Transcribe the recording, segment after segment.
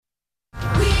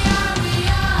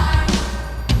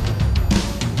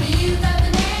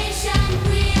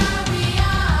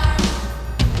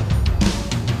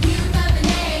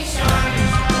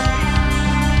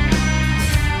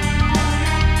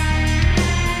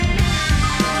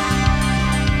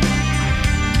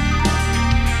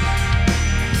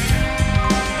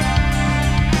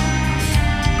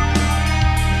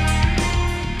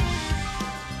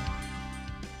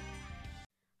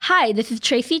Hi, this is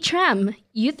Tracy Tram,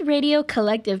 Youth Radio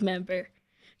Collective member.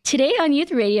 Today on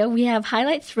Youth Radio, we have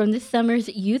highlights from this summer's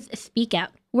Youth Speak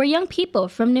Out, where young people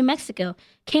from New Mexico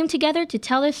came together to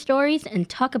tell their stories and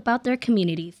talk about their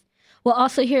communities. We'll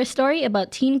also hear a story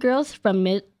about teen girls from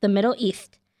the Middle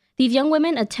East. These young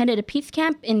women attended a peace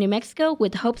camp in New Mexico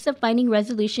with hopes of finding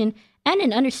resolution and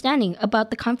an understanding about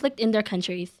the conflict in their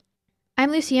countries. I'm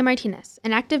Lucia Martinez,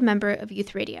 an active member of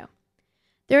Youth Radio.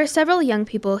 There are several young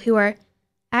people who are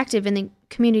active in the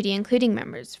community, including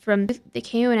members from the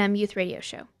KUNM Youth Radio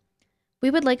Show.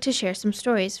 We would like to share some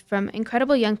stories from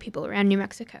incredible young people around New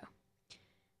Mexico.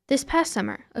 This past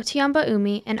summer, Otiamba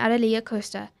Umi and Adelia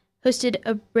Costa hosted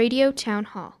a radio town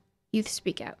hall, Youth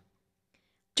Speak Out.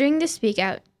 During this Speak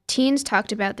Out, teens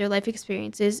talked about their life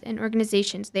experiences and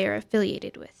organizations they are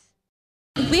affiliated with.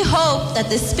 We hope that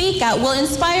the Speak Out will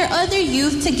inspire other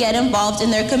youth to get involved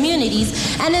in their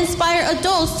communities and inspire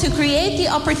adults to create the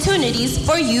opportunities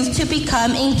for youth to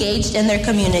become engaged in their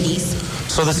communities.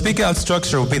 So the Speak Out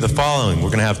structure will be the following. We're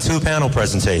going to have 2 panel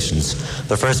presentations.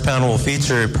 The first panel will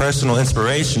feature personal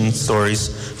inspiration stories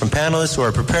from panelists who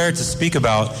are prepared to speak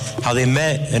about how they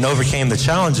met and overcame the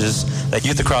challenges that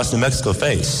youth across New Mexico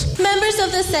face. Members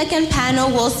of the second panel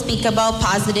will speak about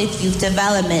positive youth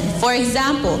development. For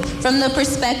example, from the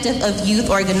perspective of youth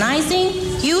organizing,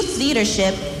 youth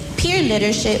leadership, peer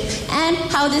leadership, and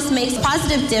how this makes a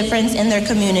positive difference in their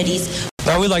communities.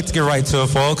 Now we'd like to get right to it,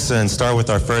 folks, and start with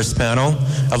our first panel.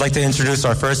 I'd like to introduce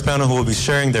our first panel who will be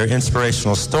sharing their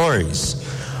inspirational stories.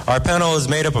 Our panel is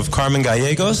made up of Carmen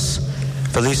Gallegos,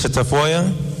 Felicia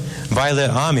Tafoya, Violet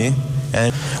Ami,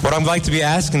 and what I'd like to be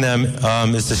asking them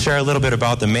is to share a little bit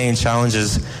about the main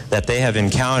challenges that they have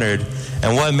encountered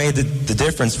and what made the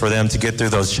difference for them to get through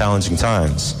those challenging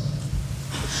times.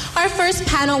 Our first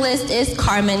panelist is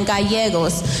Carmen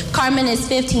Gallegos. Carmen is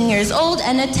 15 years old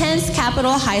and attends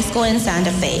Capitol High School in Santa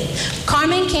Fe.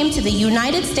 Carmen came to the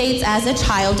United States as a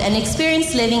child and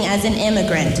experienced living as an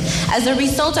immigrant. As a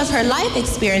result of her life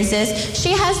experiences,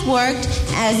 she has worked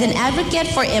as an advocate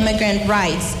for immigrant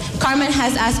rights. Carmen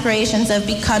has aspirations of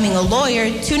becoming a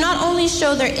lawyer to not only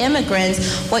show their immigrants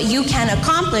what you can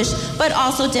accomplish, but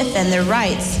also defend their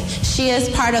rights. She is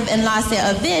part of Enlace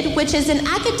Avid, which is an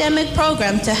academic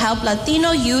program to help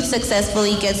Latino youth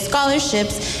successfully get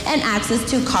scholarships and access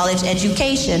to college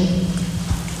education.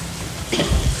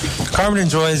 Carmen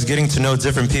enjoys getting to know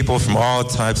different people from all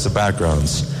types of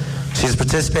backgrounds. She's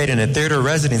participated in a theater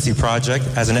residency project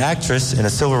as an actress in a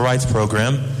civil rights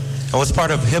program and was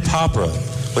part of Hip Hopera,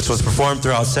 which was performed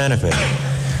throughout Santa Fe.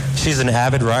 She's an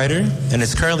avid writer and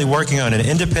is currently working on an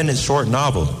independent short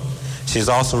novel. She has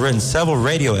also written several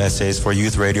radio essays for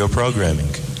youth radio programming.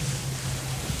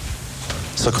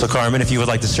 So Carmen, if you would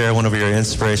like to share one of your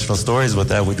inspirational stories with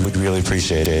that, we'd really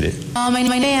appreciate it.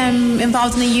 My day I'm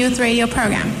involved in the youth radio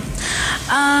program.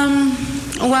 I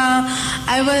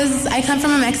come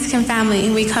from a Mexican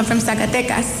family. We come from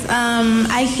Zacatecas.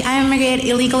 I immigrated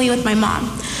illegally with my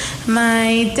mom.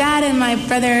 My dad and my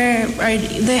brother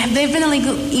they've been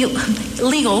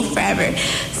illegal forever,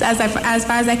 so as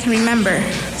far as I can remember.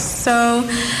 So,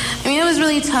 I mean, it was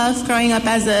really tough growing up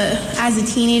as a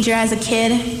teenager, as a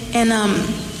kid, in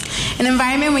an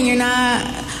environment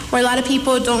where a lot of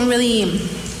people don't really,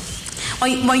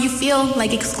 well, you feel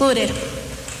like excluded.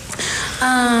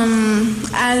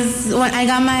 As when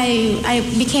I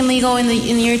became legal in the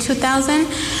year 2000,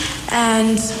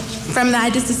 and from that I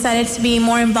just decided to be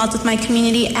more involved with my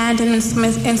community and in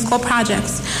school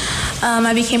projects.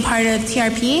 I became part of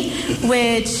TRP,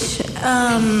 which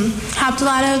helped a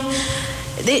lot of.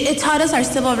 It taught us our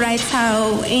civil rights,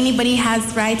 how anybody has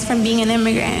rights from being an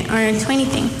immigrant or to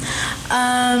anything.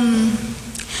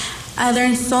 I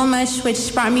learned so much,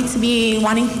 which brought me to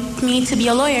wanting me to be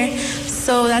a lawyer.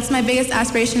 So that's my biggest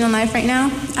aspiration in life right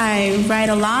now. I write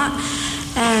a lot,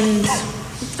 and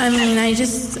I mean, I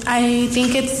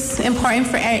think it's important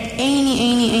for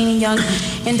any young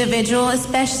individual,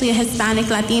 especially a Hispanic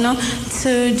Latino,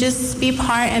 to just be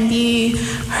part and be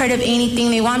heard of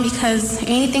anything they want, because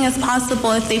anything is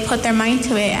possible if they put their mind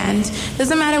to it. And it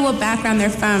doesn't matter what background they're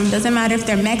from, doesn't matter if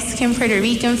they're Mexican, Puerto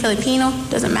Rican, Filipino,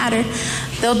 doesn't matter.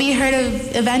 They'll be heard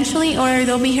of eventually, or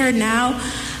they'll be heard now.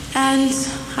 And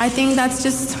I think that's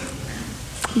just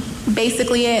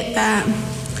basically it.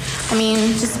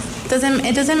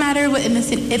 It doesn't matter what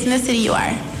ethnicity you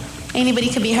are. Anybody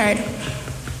could be heard.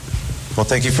 Well,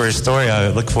 thank you for your story. I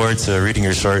look forward to reading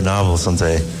your short novel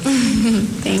someday.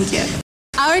 Thank you.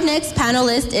 Our next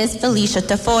panelist is Felicia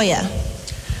Tafoya.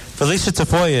 Felicia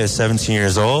Tafoya is 17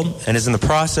 years old and is in the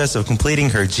process of completing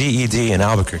her GED in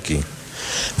Albuquerque.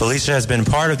 Felicia has been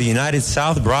part of the United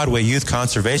South Broadway Youth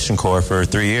Conservation Corps for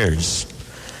 3 years.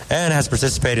 and has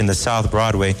participated in the South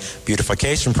Broadway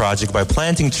beautification project by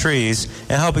planting trees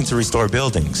and helping to restore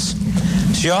buildings.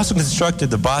 She also constructed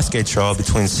the Bosque Trail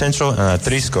between Central and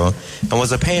Atrisco and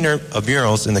was a painter of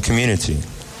murals in the community.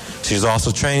 She is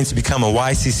also trained to become a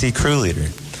YCC crew leader.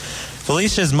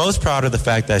 Felicia is most proud of the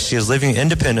fact that she is living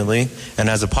independently and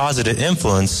has a positive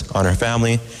influence on her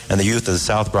family and the youth of the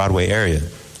South Broadway area.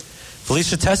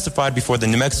 Felicia testified before the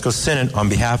New Mexico Senate on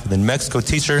behalf of the New Mexico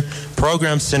Teacher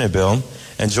Program Senate Bill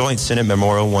and Joint Senate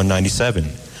Memorial 197.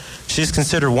 She is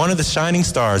considered one of the shining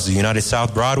stars of United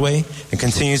South Broadway and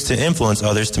continues to influence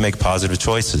others to make positive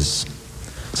choices.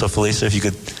 So Felicia, if you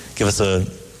could give us a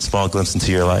small glimpse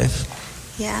into your life.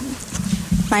 Yeah.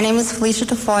 My name is Felicia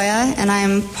Tafoya, and I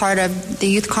am part of the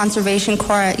Youth Conservation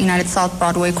Corps at United South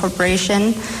Broadway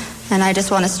Corporation. And I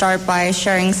just want to start by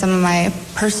sharing some of my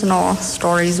personal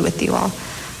stories with you all.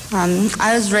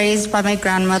 I was raised by my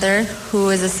grandmother, who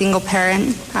is a single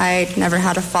parent. I never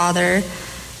had a father.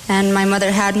 And my mother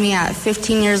had me at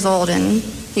 15 years old, and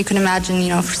you can imagine,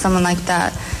 for someone like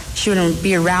that, she wouldn't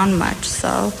be around much.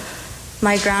 So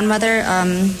my grandmother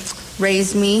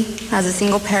raised me as a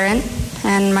single parent,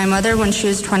 and my mother, when she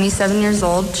was 27 years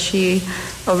old, she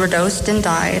overdosed and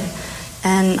died.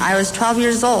 And I was 12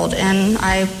 years old, and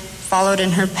I followed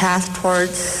in her path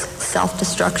towards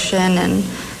self-destruction and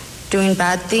doing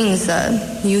bad things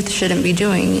that youth shouldn't be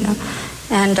doing,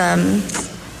 And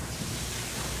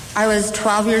I was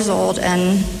 12 years old,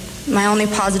 and my only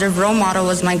positive role model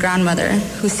was my grandmother,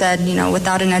 who said,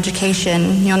 without an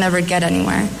education, you'll never get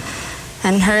anywhere.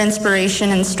 And her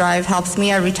inspiration and strive helps me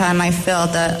every time I feel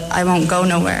that I won't go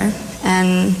nowhere.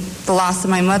 And the loss of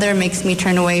my mother makes me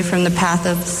turn away from the path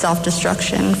of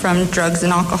self-destruction, from drugs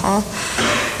and alcohol.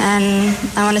 And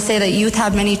I want to say that youth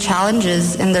have many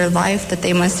challenges in their life that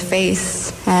they must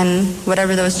face. And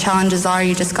whatever those challenges are,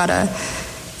 you just got to,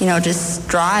 just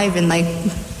strive and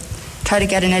try to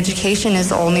get an education is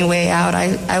the only way out,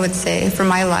 I would say, for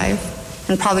my life.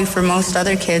 And probably for most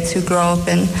other kids who grow up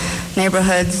in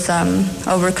neighborhoods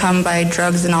overcome by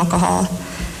drugs and alcohol.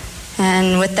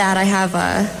 And with that, I have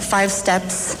 5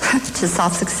 steps to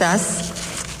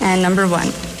self-success. And number 1,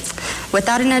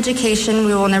 without an education,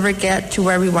 we will never get to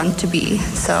where we want to be.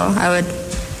 So I would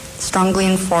strongly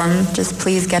inform, just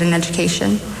please get an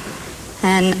education.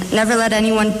 And never let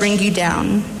anyone bring you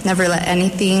down. Never let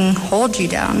anything hold you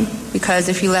down. Because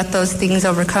if you let those things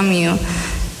overcome you,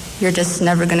 you're just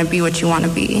never going to be what you want to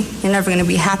be. You're never going to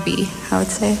be happy, I would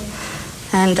say.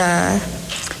 And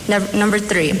number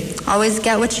 3, always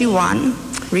get what you want.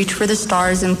 Reach for the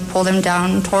stars and pull them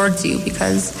down towards you,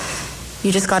 because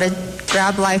you just got to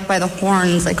grab life by the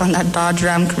horns, like on that Dodge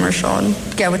Ram commercial, and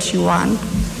get what you want.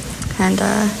 And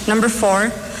number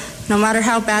 4, no matter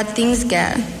how bad things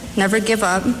get, never give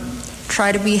up.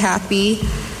 Try to be happy.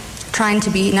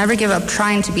 Never give up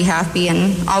trying to be happy,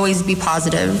 and always be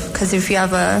positive, because if you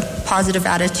have a positive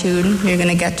attitude, you're going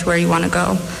to get to where you want to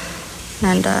go.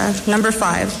 And number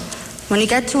 5, when you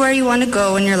get to where you want to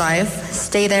go in your life,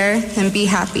 stay there and be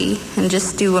happy, and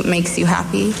just do what makes you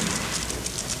happy.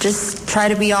 Just try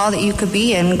to be all that you could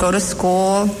be, and go to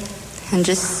school, and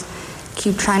just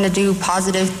keep trying to do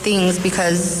positive things,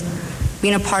 because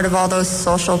being a part of all those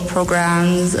social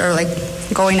programs, or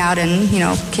going out and,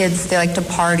 kids, they like to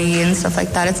party and stuff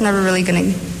like that, it's never really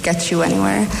going to get you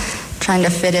anywhere. Trying to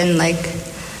fit in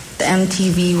the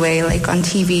MTV way, on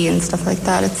TV and stuff like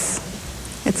that,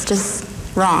 it's just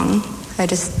wrong. I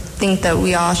just think that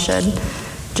we all should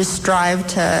just strive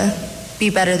to be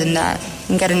better than that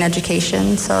and get an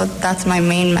education. So that's my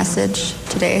main message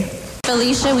today.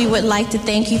 Felicia, we would like to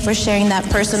thank you for sharing that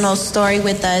personal story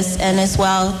with us, and as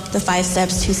well the 5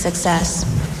 steps to success.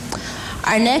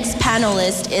 Our next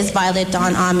panelist is Violet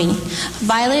Dawn Ami.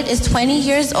 Violet is 20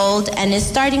 years old and is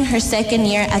starting her 2nd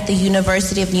year at the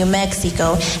University of New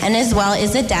Mexico, and as well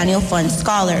is a Daniel Fund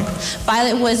Scholar.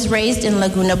 Violet was raised in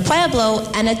Laguna Pueblo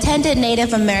and attended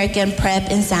Native American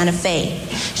Prep in Santa Fe.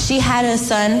 She had a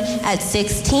son at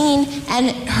 16,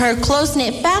 and her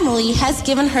close-knit family has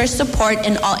given her support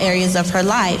in all areas of her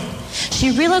life.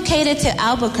 She relocated to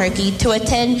Albuquerque to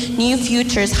attend New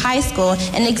Futures High School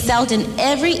and excelled in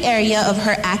every area of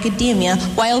her academia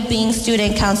while being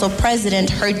student council president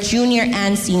her junior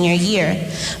and senior year.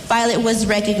 Violet was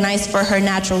recognized for her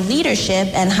natural leadership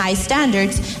and high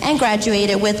standards and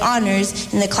graduated with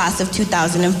honors in the class of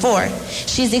 2004.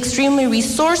 She's extremely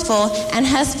resourceful and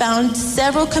has found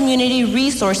several community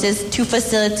resources to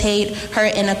facilitate her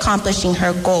in accomplishing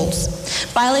her goals.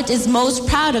 Violet is most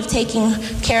proud of taking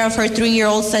care of her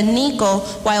 3-year-old son Nico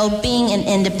while being an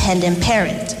independent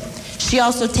parent. She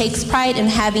also takes pride in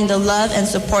having the love and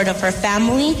support of her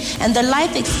family and the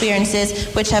life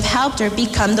experiences which have helped her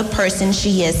become the person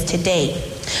she is today.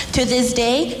 To this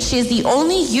day, she is the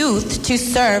only youth to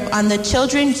serve on the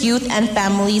Children, Youth, and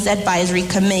Families Advisory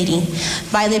Committee.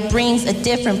 Violet brings a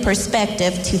different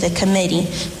perspective to the committee.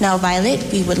 Now, Violet,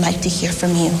 we would like to hear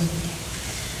from you.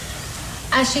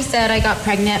 As she said, I got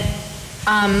pregnant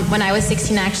when I was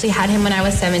 16. I actually had him when I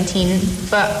was 17.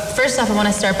 But first off, I want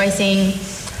to start by saying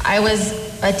I was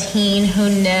a teen who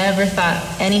never thought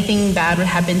anything bad would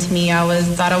happen to me.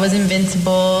 Thought I was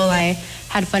invincible. I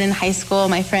had fun in high school,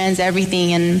 my friends,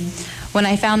 everything. And when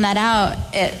I found that out,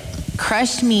 it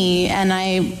crushed me. And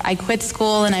I quit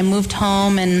school and I moved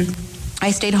home, and I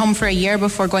stayed home for a year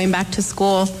before going back to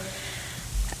school.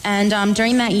 And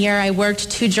during that year, I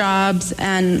worked 2 jobs,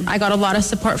 and I got a lot of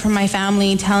support from my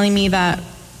family telling me that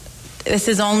this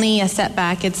is only a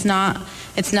setback. It's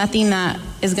nothing that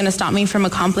is going to stop me from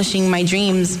accomplishing my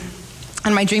dreams.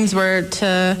 And my dreams were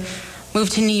to move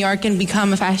to New York and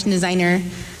become a fashion designer.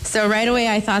 So right away,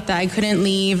 I thought that I couldn't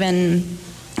leave and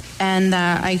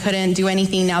that I couldn't do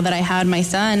anything now that I had my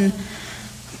son.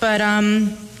 But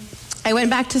I went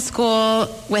back to school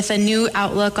with a new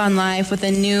outlook on life, with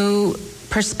a new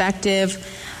perspective,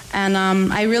 and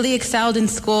I really excelled in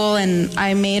school, and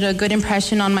I made a good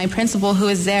impression on my principal, who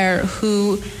was there,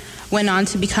 who went on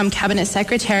to become cabinet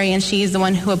secretary, and she's the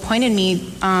one who appointed me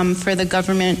for the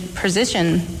government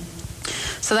position.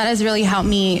 So that has really helped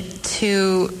me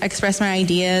to express my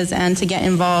ideas and to get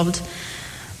involved.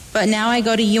 But now I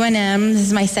go to UNM. This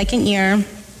is my 2nd year,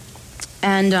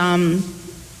 and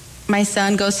my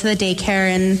son goes to the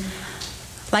daycare, and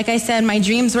like I said, my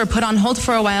dreams were put on hold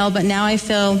for a while, but now I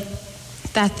feel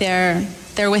that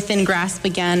they're within grasp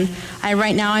again.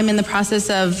 Right now I'm in the process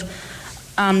of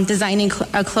designing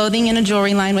a clothing and a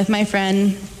jewelry line with my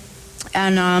friend,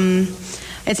 and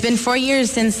it's been 4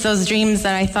 years since those dreams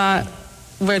that I thought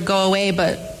would go away,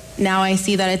 but now I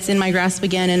see that it's in my grasp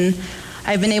again, and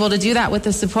I've been able to do that with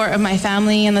the support of my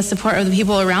family and the support of the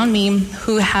people around me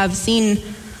who have seen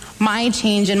my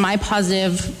change and my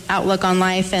positive outlook on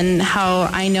life, and how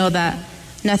I know that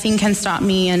nothing can stop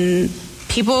me. And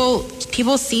people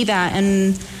see that,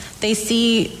 and they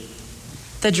see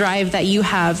the drive that you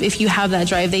have. If you have that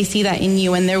drive, they see that in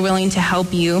you, and they're willing to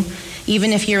help you,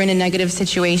 even if you're in a negative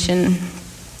situation.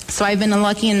 So I've been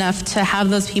lucky enough to have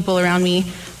those people around me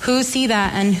who see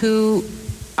that and who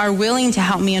are willing to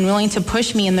help me and willing to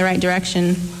push me in the right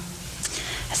direction.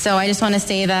 So I just want to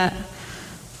say that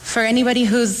for anybody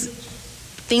who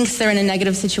thinks they're in a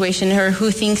negative situation, or who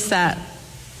thinks that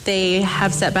they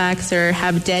have setbacks or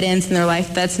have dead ends in their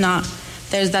life, that's not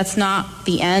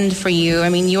the end for you. I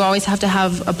mean, you always have to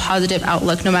have a positive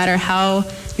outlook, no matter how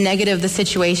negative the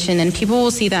situation, and people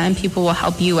will see that and people will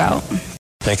help you out.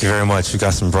 Thank you very much. We've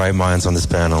got some bright minds on this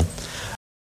panel.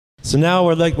 So now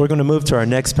we're going to move to our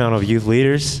next panel of youth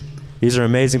leaders. These are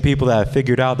amazing people that have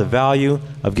figured out the value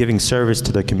of giving service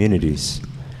to their communities.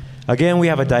 Again, we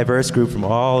have a diverse group from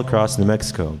all across New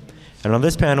Mexico. And on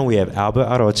this panel, we have Alba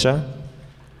Arocha,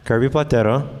 Kirby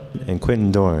Platero, and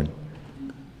Quentin Dorn.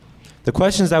 The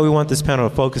questions that we want this panel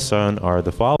to focus on are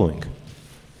the following.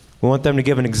 We want them to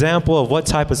give an example of what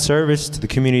type of service to the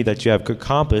community that you have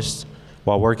accomplished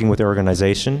while working with your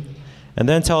organization, and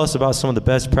then tell us about some of the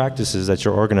best practices that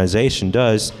your organization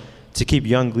does to keep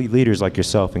young leaders like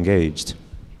yourself engaged.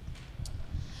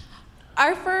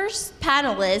 Our first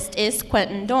panelist is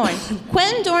Quentin Dorn.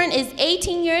 Quentin Dorn is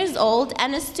 18 years old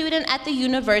and a student at the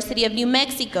University of New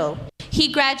Mexico. He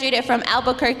graduated from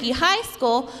Albuquerque High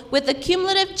School with a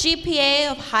cumulative GPA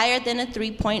of higher than a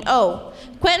 3.0.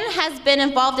 Quentin has been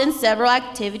involved in several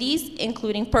activities,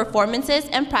 including performances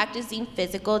and practicing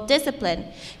physical discipline.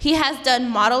 He has done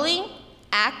modeling,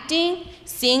 acting,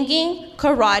 singing,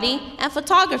 karate, and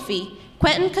photography.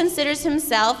 Quentin considers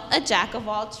himself a jack of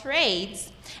all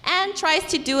trades and tries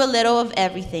to do a little of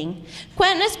everything.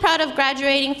 Quentin is proud of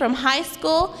graduating from high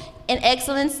school in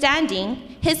excellent standing.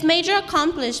 His major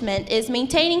accomplishment is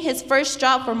maintaining his first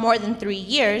job for more than 3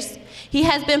 years. He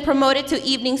has been promoted to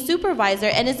evening supervisor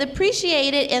and is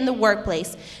appreciated in the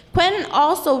workplace. Quentin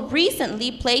also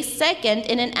recently placed second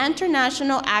in an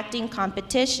international acting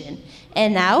competition.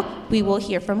 And now we will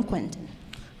hear from Quentin.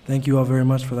 Thank you all very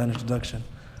much for that introduction.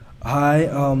 Hi,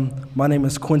 my name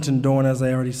is Quentin Dorn, as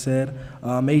I already said.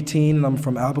 I'm 18 and I'm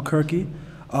from Albuquerque.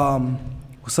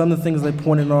 Some of the things they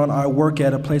pointed on, I work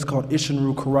at a place called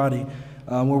Ishinru Karate,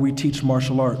 where we teach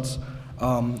martial arts.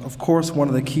 Of course, one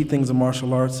of the key things in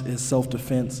martial arts is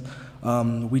self-defense.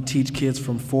 We teach kids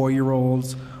from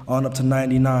 4-year-olds on up to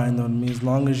 99. I mean, as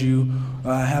long as you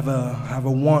have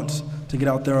a want to get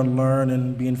out there and learn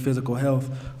and be in physical health.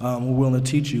 We're willing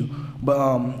to teach you. But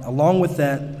along with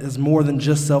that is more than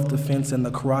just self-defense and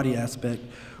the karate aspect.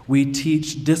 We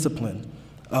teach discipline,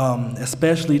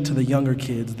 especially to the younger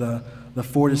kids, the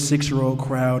 4 to 6-year-old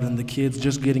crowd and the kids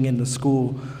just getting into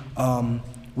school.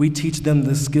 We teach them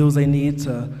the skills they need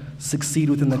to succeed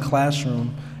within the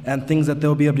classroom and things that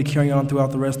they'll be able to carry on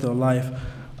throughout the rest of their life.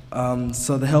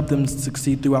 So to help them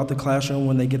succeed throughout the classroom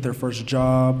when they get their first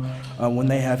job, when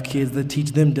they have kids, they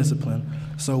teach them discipline.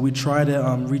 So we try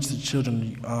to reach the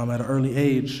children at an early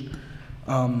age.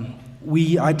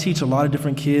 I teach a lot of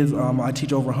different kids. I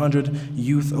teach over 100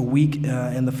 youth a week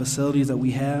in the facilities that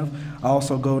we have. I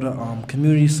also go to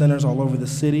community centers all over the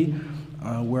city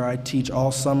where I teach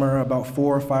all summer, about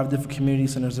 4 or 5 different community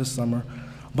centers this summer.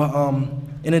 But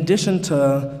in addition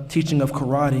to teaching of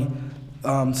karate,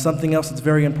 something else that's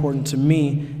very important to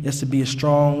me is to be a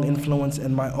strong influence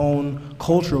in my own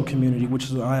cultural community, which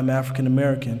is I am African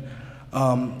American.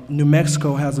 New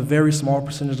Mexico has a very small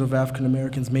percentage of African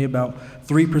Americans, maybe about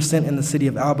 3% in the city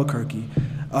of Albuquerque.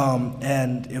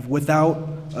 And if without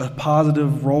a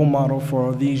positive role model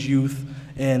for these youth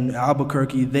in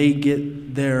Albuquerque, they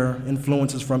get their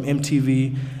influences from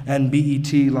MTV and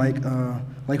BET,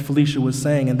 like Felicia was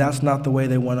saying, and that's not the way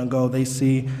they want to go. They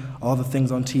see all the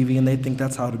things on TV and they think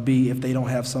that's how to be if they don't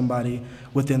have somebody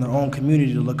within their own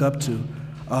community to look up to.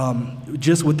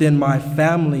 Just within my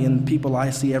family and people I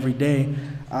see every day,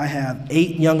 I have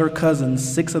 8 younger cousins,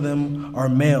 6 of them are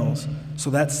males. So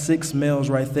that's 6 males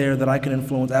right there that I can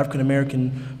influence, African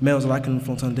American males that I can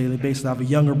influence on a daily basis. I have a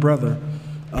younger brother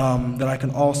that I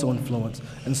can also influence.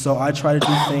 And so I try to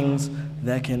do things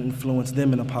that can influence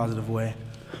them in a positive way.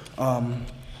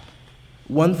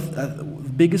 The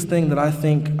biggest thing that I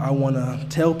think I want to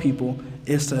tell people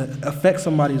is to affect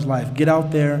somebody's life. Get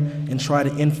out there and try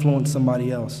to influence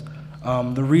somebody else.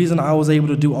 The reason I was able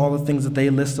to do all the things that they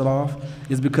listed off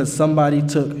is because somebody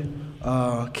took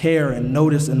care and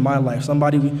notice in my life.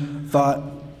 Somebody thought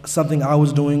something I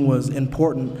was doing was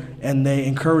important, and they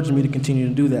encouraged me to continue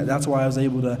to do that. That's why I was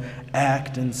able to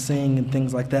act and sing and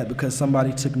things like that, because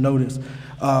somebody took notice.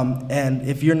 And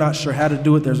if you're not sure how to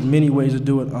do it, there's many ways to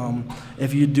do it.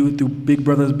 If you do it through big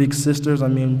brothers, big sisters, I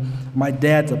mean, my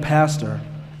dad's a pastor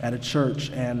at a church,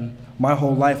 and my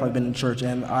whole life I've been in church,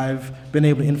 and I've been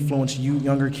able to influence you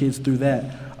younger kids through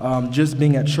that, just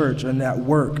being at church and at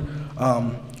work.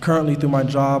 Currently through my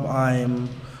job, I'm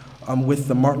with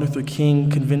the Martin Luther King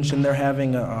Convention. They're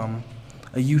having a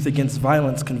Youth Against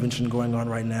Violence convention going on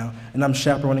right now, and I'm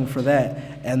chaperoning for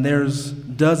that. And there's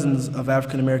dozens of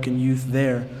African American youth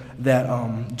there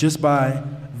that just by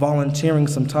volunteering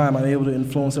some time, I'm able to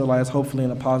influence their lives, hopefully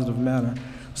in a positive manner.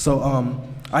 So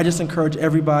I just encourage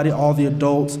everybody, all the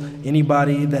adults,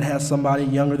 anybody that has somebody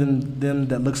younger than them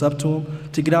that looks up to them,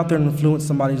 to get out there and influence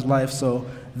somebody's life so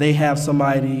they have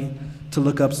somebody to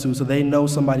look up to, so they know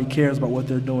somebody cares about what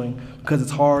they're doing, because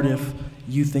it's hard if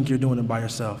you think you're doing it by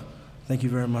yourself. Thank you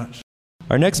very much.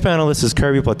 Our next panelist is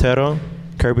Kirby Platero.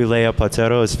 Kirby Leah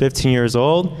Platero is 15 years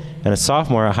old and a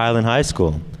sophomore at Highland High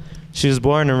School. She was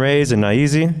born and raised in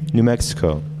Naizi, New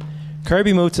Mexico.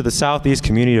 Kirby moved to the southeast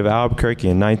community of Albuquerque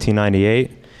in 1998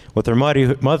 with her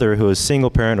mother, who is a single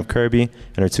parent of Kirby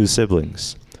and her 2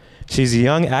 siblings. She's a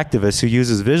young activist who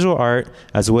uses visual art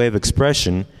as a way of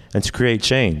expression and to create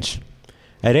change.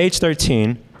 At age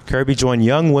 13, Kirby joined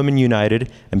Young Women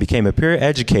United and became a peer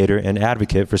educator and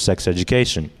advocate for sex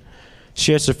education.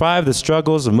 She has survived the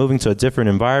struggles of moving to a different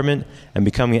environment and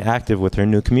becoming active with her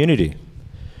new community.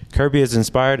 Kirby is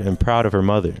inspired and proud of her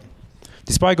mother.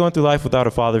 Despite going through life without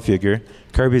a father figure,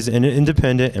 Kirby is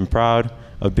independent and proud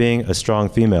of being a strong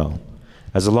female.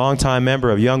 As a longtime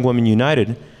member of Young Women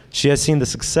United, she has seen the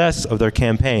success of their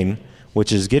campaign,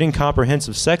 which is getting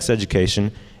comprehensive sex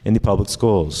education in the public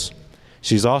schools.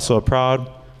 She's also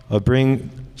proud of being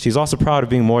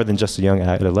more than just a young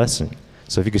adolescent.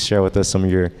 So if you could share with us some of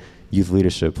your youth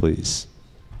leadership, please.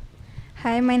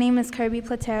 Hi, my name is Kirby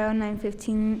Platero, and I'm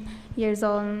 15 years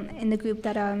old, and the group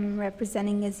that I'm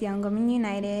representing is Young Women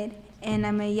United, and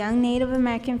I'm a young Native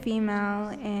American female,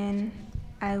 and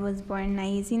I was born in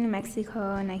Naizi, New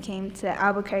Mexico, and I came to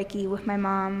Albuquerque with my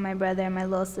mom, my brother, and my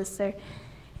little sister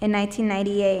in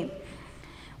 1998.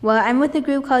 Well, I'm with a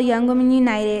group called Young Women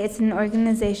United. It's an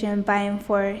organization by and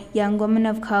for young women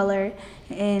of color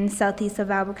in southeast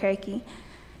of Albuquerque.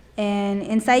 And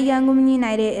inside Young Women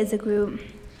United is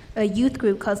a youth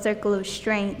group called Circle of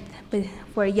Strength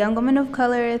for young women of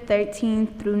color 13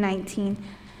 through 19.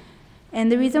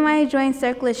 And the reason why I joined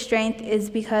Circle of Strength is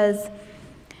because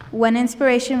one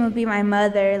inspiration would be my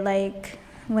mother. Like,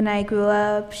 when I grew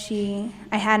up,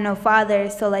 I had no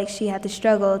father, so like she had to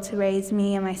struggle to raise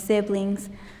me and my siblings.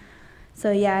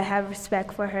 So yeah, I have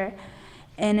respect for her.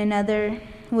 And another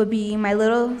would be my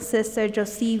little sister,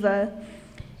 Josiva.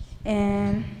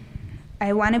 And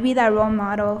I want to be that role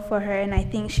model for her, and I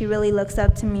think she really looks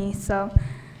up to me, so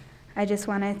I just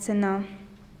wanted to know.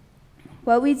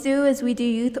 What we do is we do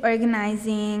youth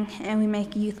organizing, and we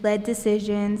make youth-led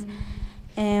decisions,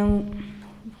 and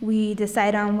we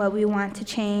decide on what we want to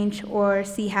change or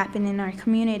see happen in our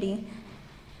community.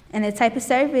 And the type of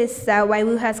service that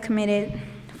YWU has committed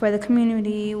for the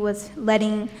community was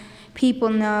letting people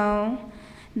know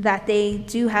that they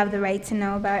do have the right to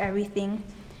know about everything.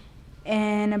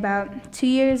 And about 2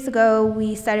 years ago,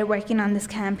 we started working on this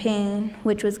campaign,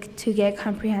 which was to get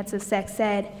comprehensive sex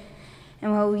ed.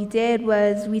 And what we did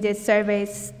was we did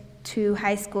surveys to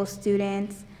high school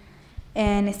students,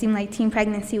 and it seemed like teen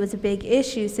pregnancy was a big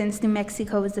issue since New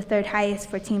Mexico was the third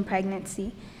highest for teen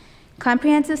pregnancy.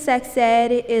 Comprehensive sex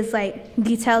ed is like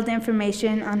detailed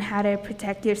information on how to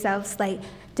protect yourselves, like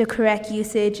the correct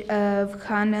usage of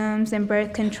condoms and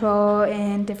birth control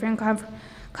and different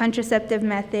contraceptive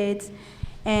methods,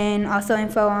 and also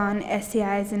info on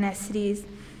STIs and STDs.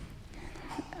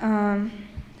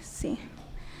 Let's see.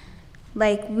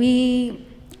 Like we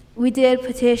did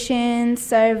petitions,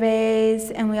 surveys,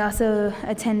 and we also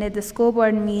attended the school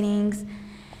board meetings,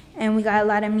 and we got a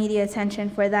lot of media attention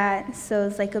for that, so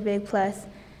it's like a big plus.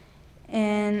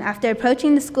 And after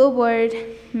approaching the school board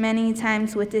many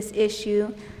times with this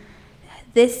issue,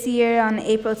 this year on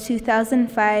April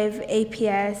 2005,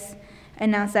 APS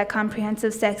announced that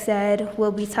comprehensive sex ed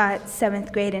will be taught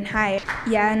 7th grade and higher.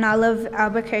 Yeah, in all of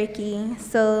Albuquerque.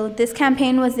 So this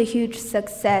campaign was a huge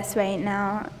success right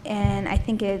now, and I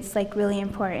think it's like really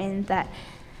important that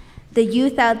the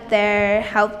youth out there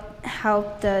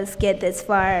helped us get this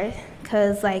far,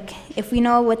 because like if we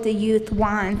know what the youth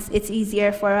wants, it's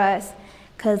easier for us,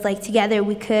 because like together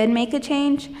we could make a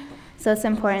change. So it's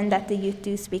important that the youth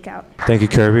do speak out. Thank you,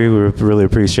 Kirby. We really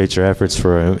appreciate your efforts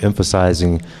for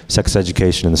emphasizing sex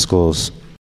education in the schools.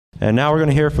 And now we're going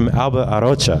to hear from Albert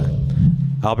Arocha.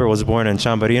 Albert was born in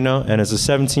Chamberino and is a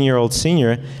 17-year-old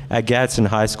senior at Gadsden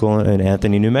High School in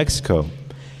Anthony, New Mexico.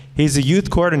 He's the youth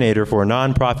coordinator for a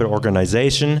nonprofit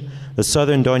organization, the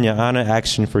Southern Doña Ana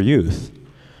Action for Youth.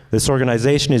 This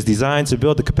organization is designed to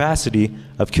build the capacity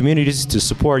of communities to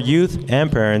support youth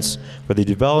and parents for the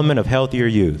development of healthier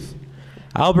youth.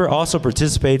 Albert also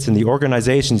participates in the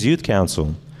organization's Youth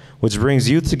Council, which brings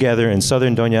youth together in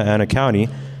Southern Doña Ana County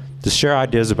to share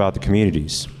ideas about the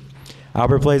communities.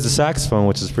 Albert plays the saxophone,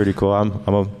 which is pretty cool.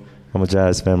 I'm a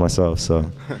jazz fan myself, so.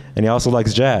 And he also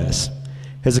likes jazz.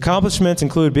 His accomplishments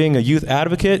include being a youth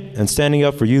advocate and standing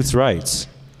up for youth's rights.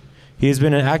 He has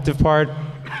been an active part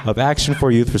of Action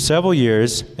for Youth for several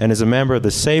years and is a member of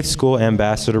the Safe School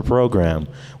Ambassador Program,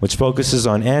 which focuses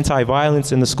on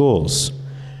anti-violence in the schools.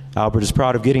 Albert is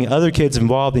proud of getting other kids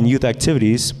involved in youth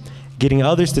activities, getting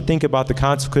others to think about the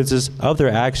consequences of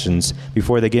their actions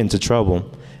before they get into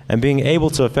trouble, and being able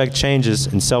to affect changes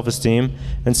in self-esteem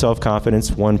and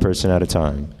self-confidence one person at a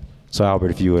time. So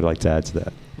Albert, if you would like to add to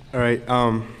that. All right,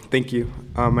 thank you.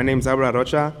 My name is Albert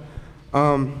Arocha.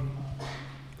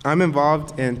 I'm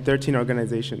involved in 13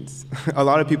 organizations. A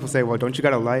lot of people say, well, don't you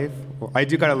got a life? Well, I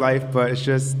do got a life, but it's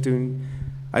just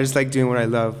I just like doing what I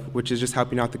love, which is just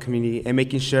helping out the community and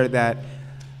making sure that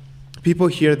people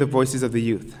hear the voices of the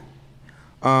youth.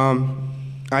 I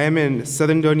am in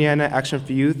Southern Doña Ana Action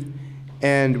for Youth,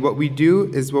 and what we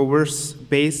do is we're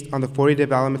based on the 40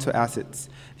 developmental assets.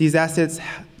 These assets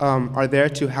are there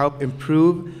to help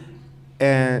improve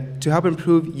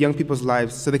young people's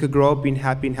lives so they could grow up being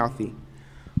happy and healthy.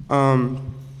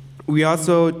 We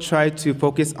also try to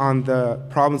focus on the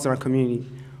problems in our community,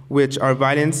 which are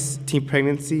violence, teen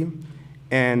pregnancy,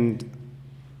 and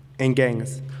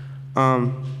gangs.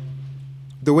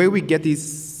 The way we get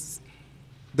these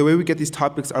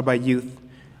topics are by youth.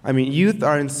 I mean, youth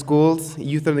are in schools,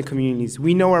 youth are in the communities.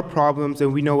 We know our problems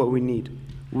and we know what we need.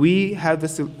 We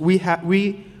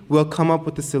will come up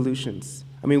with the solutions.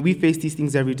 I mean, we face these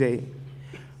things every day.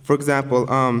 For example,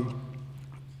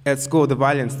 at school, the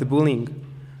violence, the bullying.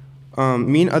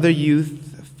 Me and other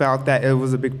youth felt that it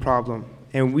was a big problem,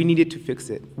 and we needed to fix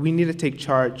it. We needed to take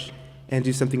charge and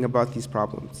do something about these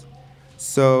problems.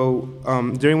 So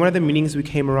during one of the meetings, we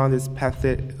came around this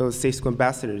pamphlet of Safe School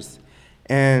Ambassadors.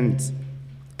 And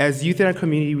as youth in our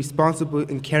community, responsible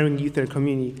and caring youth in our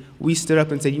community, we stood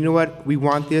up and said, you know what, we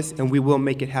want this and we will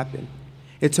make it happen.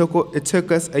 It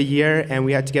took us a year, and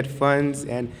we had to get funds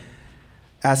and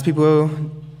ask people,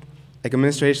 like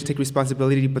administration, to take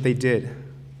responsibility, but they did.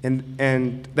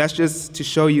 And that's just to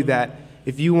show you that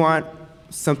if you want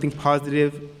something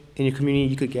positive in your community,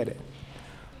 you could get it.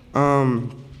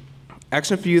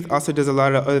 Action for Youth also does a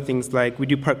lot of other things, like we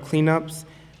do park cleanups,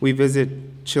 we visit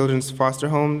children's foster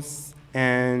homes,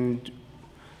 and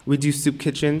we do soup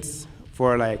kitchens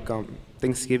for like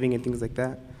Thanksgiving and things like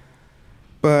that.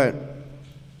 But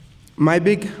my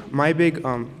big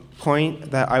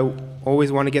point that I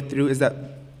always want to get through is that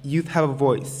youth have a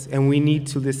voice, and we need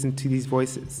to listen to these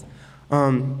voices.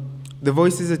 The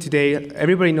voices of today,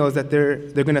 everybody knows that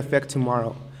they're going to affect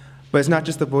tomorrow. But it's not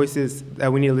just the voices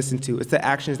that we need to listen to, it's the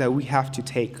actions that we have to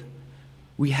take.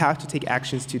 We have to take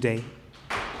actions today.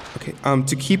 Okay.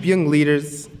 To keep young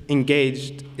leaders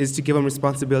engaged is to give them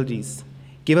responsibilities.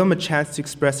 Give them a chance to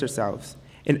express themselves.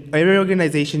 In every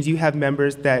organization, you have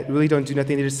members that really don't do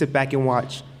nothing, they just sit back and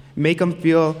watch. Make them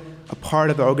feel a part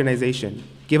of the organization.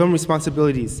 Give them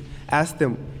responsibilities. Ask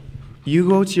them, you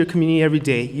go to your community every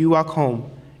day, you walk home.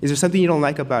 Is there something you don't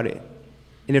like about it?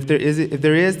 And if there is,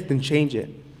 then change it.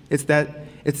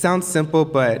 It sounds simple,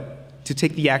 but to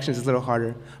take the action is a little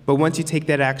harder. But once you take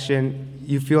that action,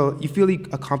 you feel you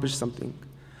accomplished something.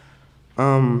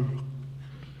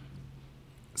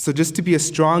 So just to be a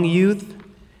strong youth,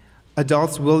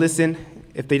 adults will listen.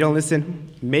 If they don't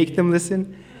listen, make them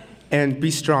listen, and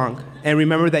be strong. And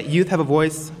remember that youth have a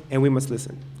voice, and we must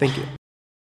listen. Thank you.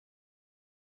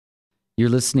 You're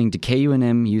listening to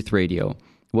KUNM Youth Radio.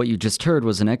 What you just heard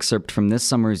was an excerpt from this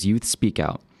summer's Youth Speak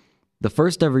Out. The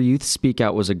first ever Youth Speak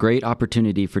Out was a great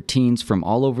opportunity for teens from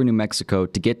all over New Mexico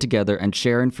to get together and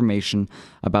share information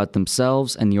about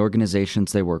themselves and the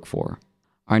organizations they work for.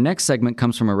 Our next segment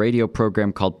comes from a radio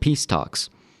program called Peace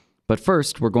Talks. But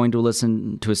first, we're going to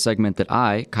listen to a segment that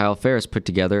I, Kyle Ferris, put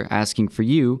together asking for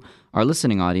you, our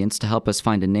listening audience, to help us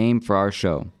find a name for our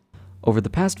show. Over the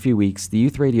past few weeks, the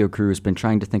Youth Radio crew has been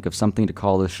trying to think of something to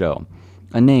call the show,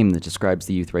 a name that describes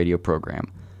the Youth Radio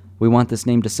program. We want this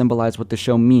name to symbolize what the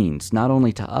show means, not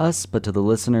only to us, but to the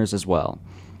listeners as well.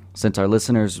 Since our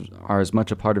listeners are as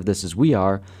much a part of this as we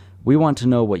are, we want to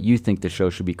know what you think the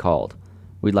show should be called.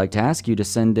 We'd like to ask you to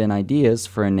send in ideas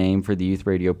for a name for the Youth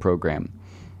Radio program.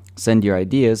 Send your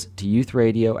ideas to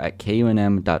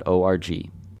youthradio@kunm.org.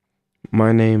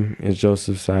 My name is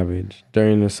Joseph Savage.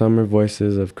 During the Summer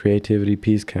Voices of Creativity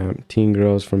Peace Camp, teen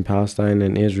girls from Palestine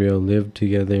and Israel lived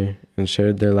together and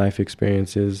shared their life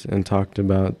experiences and talked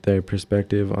about their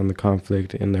perspective on the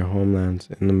conflict in their homelands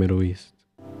in the Middle East.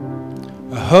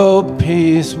 I hope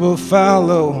peace will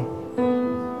follow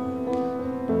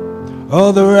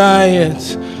all the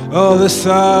riots, all the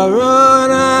sorrow,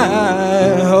 and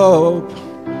I hope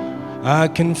I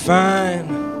can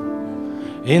find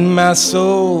in my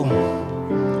soul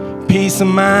peace of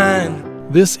mind.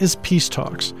 This is Peace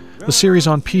Talks, the series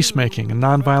on peacemaking and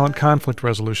nonviolent conflict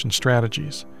resolution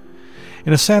strategies.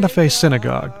 In a Santa Fe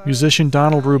synagogue, musician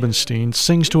Donald Rubenstein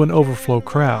sings to an overflow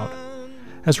crowd.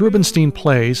 As Rubenstein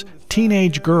plays,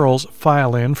 teenage girls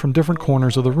file in from different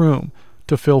corners of the room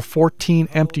to fill 14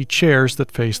 empty chairs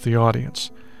that face the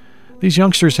audience. These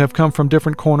youngsters have come from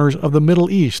different corners of the Middle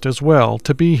East as well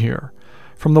to be here.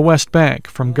 From the West Bank,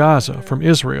 from Gaza, from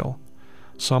Israel.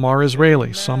 Some are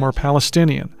Israeli, some are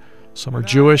Palestinian, some are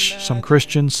Jewish, some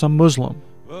Christian, some Muslim.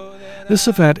 This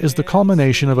event is the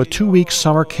culmination of a 2-week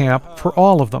summer camp for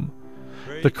all of them.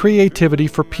 The Creativity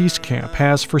for Peace Camp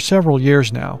has, for several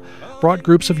years now, brought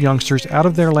groups of youngsters out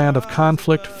of their land of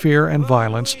conflict, fear, and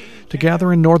violence to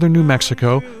gather in northern New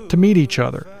Mexico to meet each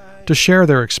other, to share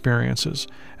their experiences,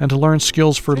 and to learn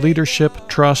skills for leadership,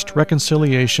 trust,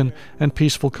 reconciliation, and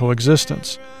peaceful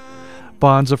coexistence.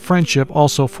 Bonds of friendship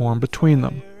also form between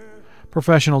them.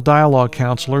 Professional dialogue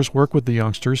counselors work with the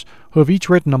youngsters, who have each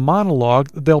written a monologue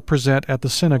that they'll present at the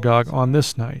synagogue on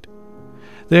this night.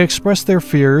 They express their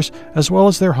fears as well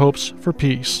as their hopes for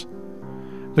peace.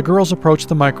 The girls approach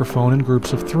the microphone in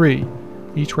groups of 3,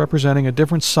 each representing a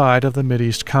different side of the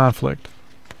Mideast conflict.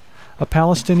 A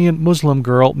Palestinian Muslim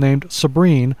girl named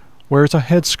Sabrine wears a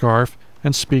headscarf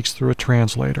and speaks through a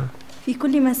translator. في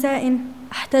كل مساء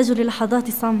أحتاج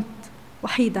للحظات صمت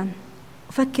وحيدا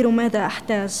أفكر ماذا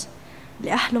أحتاج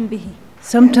لأحلم به.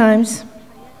 Sometimes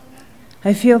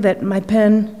I feel that my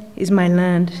pen is my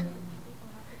land.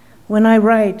 When I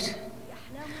write,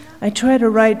 I try to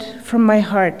write from my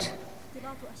heart.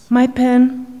 My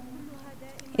pen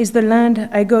is the land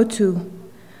I go to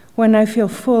when I feel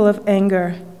full of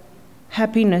anger,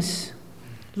 happiness,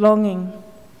 longing.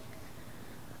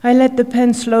 I let the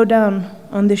pen slow down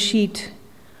on the sheet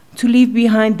to leave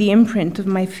behind the imprint of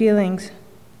my feelings.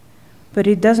 But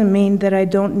it doesn't mean that I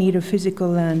don't need a physical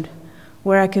land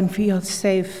where I can feel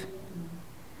safe.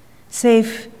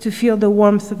 Safe to feel the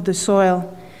warmth of the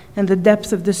soil and the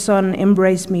depth of the sun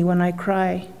embrace me when I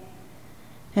cry.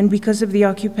 And because of the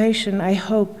occupation,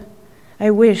 I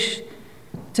wish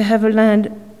to have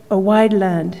a wide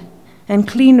land, and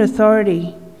clean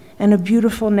authority and a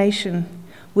beautiful nation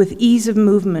with ease of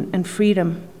movement and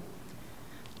freedom.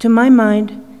 To my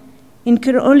mind, it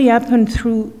could only happen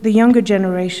through the younger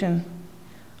generation,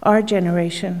 our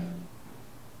generation.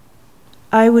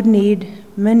 I would need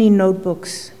many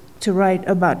notebooks to write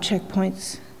about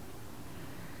checkpoints,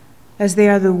 as they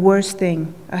are the worst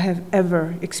thing I have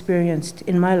ever experienced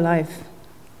in my life.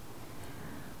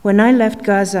 When I left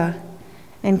Gaza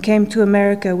and came to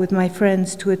America with my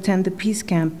friends to attend the peace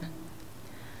camp,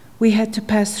 we had to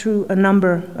pass through a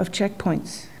number of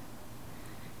checkpoints.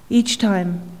 Each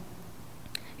time,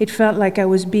 it felt like I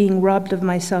was being robbed of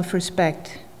my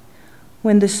self-respect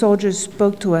when the soldiers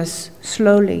spoke to us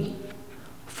slowly,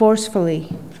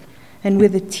 forcefully, and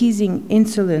with a teasing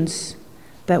insolence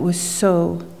that was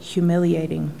so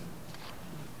humiliating.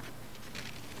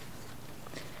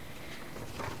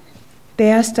 They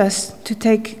asked us to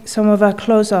take some of our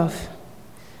clothes off,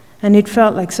 and it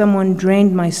felt like someone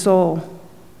drained my soul.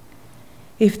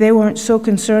 If they weren't so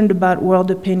concerned about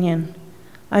world opinion,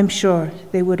 I'm sure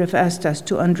they would have asked us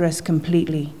to undress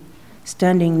completely,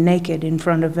 standing naked in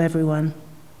front of everyone.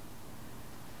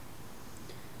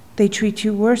 They treat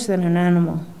you worse than an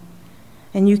animal,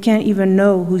 and you can't even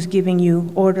know who's giving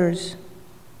you orders.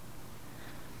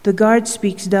 The guard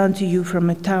speaks down to you from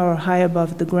a tower high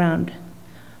above the ground,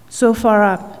 so far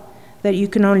up that you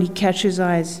can only catch his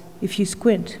eyes if you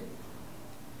squint.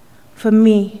 For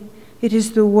me, it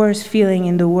is the worst feeling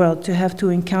in the world to have to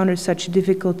encounter such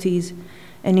difficulties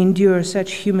and endure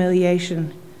such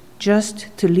humiliation just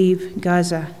to leave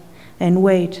Gaza and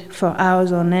wait for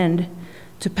hours on end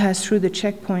to pass through the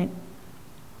checkpoint.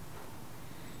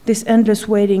 This endless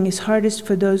waiting is hardest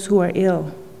for those who are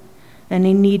ill and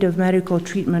in need of medical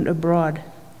treatment abroad,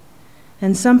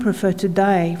 and some prefer to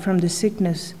die from the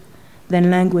sickness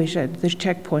than languish at the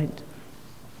checkpoint.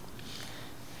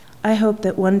 I hope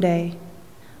that one day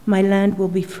my land will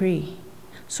be free,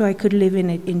 so I could live in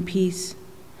it in peace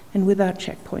and without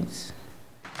checkpoints.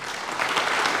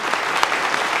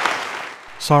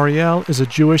 Sariel is a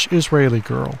Jewish Israeli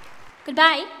girl.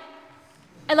 Goodbye.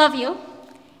 I love you.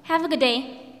 Have a good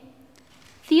day.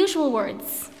 The usual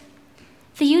words.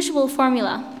 The usual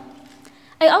formula.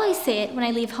 I always say it when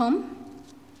I leave home.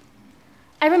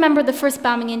 I remember the first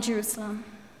bombing in Jerusalem.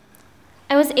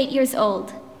 I was 8 years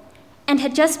old and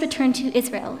had just returned to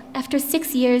Israel after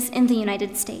 6 years in the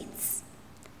United States.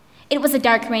 It was a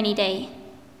dark, rainy day.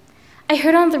 I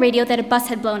heard on the radio that a bus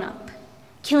had blown up,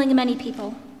 killing many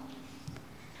people.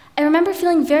 I remember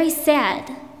feeling very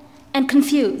sad and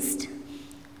confused.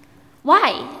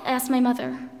 Why? I asked my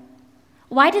mother.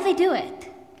 Why did they do it?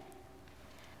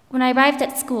 When I arrived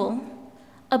at school,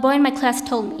 a boy in my class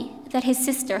told me that his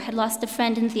sister had lost a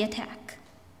friend in the attack.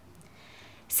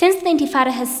 Since the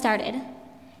Intifada has started,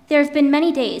 there have been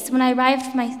many days when I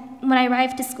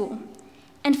arrived to school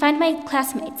and find my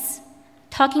classmates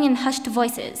talking in hushed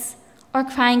voices or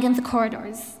crying in the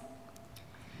corridors.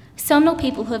 Some know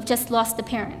people who have just lost a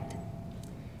parent.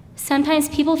 Sometimes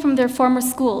people from their former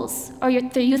schools or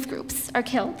their youth groups are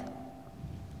killed.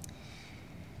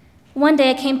 One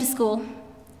day I came to school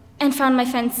and found my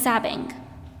friends sobbing.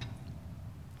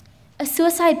 A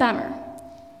suicide bomber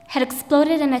had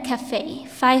exploded in a cafe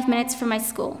 5 minutes from my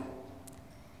school.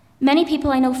 Many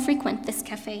people I know frequent this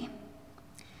cafe.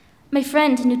 My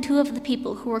friend knew 2 of the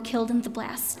people who were killed in the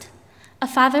blast, a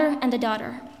father and a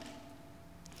daughter.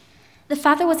 The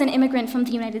father was an immigrant from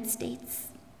the United States,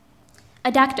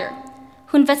 a doctor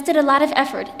who invested a lot of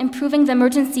effort improving the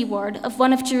emergency ward of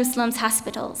one of Jerusalem's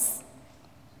hospitals.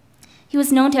 He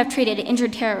was known to have treated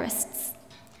injured terrorists.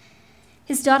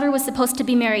 His daughter was supposed to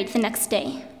be married the next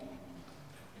day.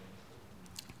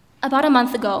 About a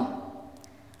month ago,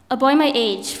 a boy my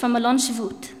age from Alon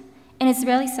Shvut, an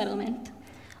Israeli settlement,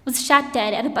 was shot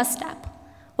dead at a bus stop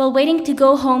while waiting to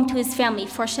go home to his family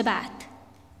for Shabbat.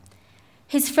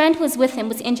 His friend who was with him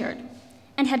was injured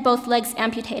and had both legs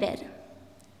amputated.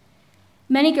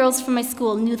 Many girls from my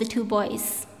school knew the 2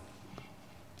 boys.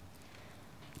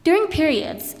 During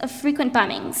periods of frequent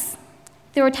bombings,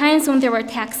 there were times when there were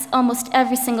attacks almost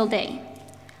every single day.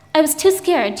 I was too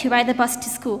scared to ride the bus to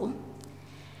school.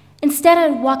 Instead, I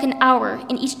would walk an hour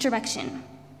in each direction,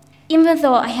 even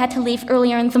though I had to leave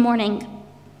earlier in the morning.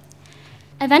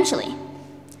 Eventually,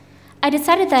 I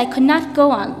decided that I could not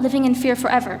go on living in fear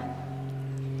forever.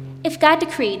 If God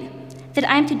decreed that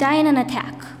I am to die in an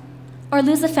attack or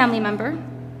lose a family member,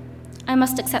 I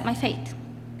must accept my fate.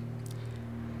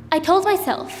 I told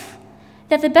myself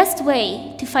that the best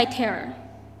way to fight terror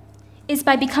is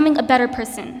by becoming a better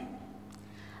person.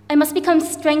 I must become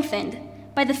strengthened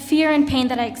by the fear and pain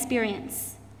that I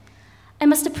experience. I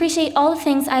must appreciate all the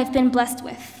things I have been blessed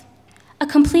with, a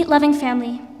complete loving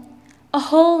family, a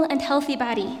whole and healthy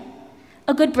body,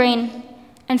 a good brain,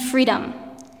 and freedom,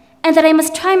 and that I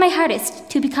must try my hardest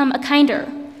to become a kinder,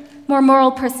 more moral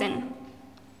person.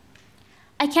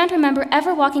 I can't remember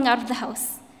ever walking out of the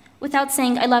house without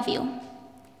saying I love you,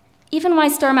 even when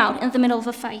I storm out in the middle of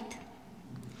a fight.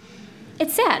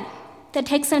 It's sad that it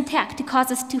takes an attack to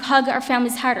cause us to hug our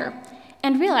families harder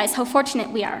and realize how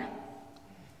fortunate we are.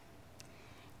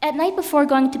 At night before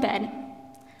going to bed,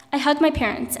 I hug my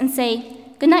parents and say,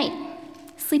 "Good night,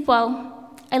 sleep well,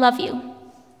 I love you."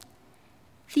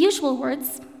 The usual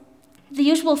words, the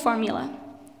usual formula.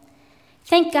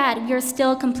 Thank God we are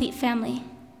still a complete family.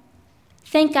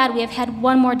 Thank God we have had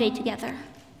one more day together.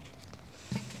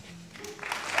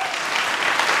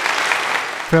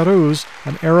 Ferouz,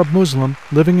 an Arab Muslim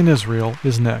living in Israel,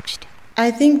 is next. I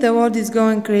think the world is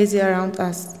going crazy around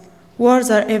us. Wars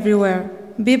are everywhere.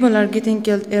 People are getting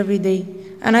killed every day,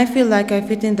 and I feel like I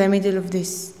fit in the middle of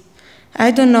this.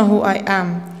 I don't know who I am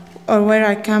or where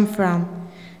I come from.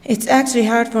 It's actually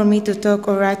hard for me to talk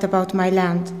or write about my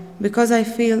land because I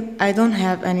feel I don't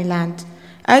have any land.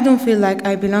 I don't feel like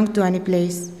I belong to any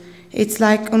place. It's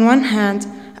like, on one hand,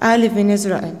 I live in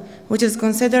Israel, which is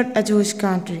considered a Jewish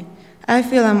country. I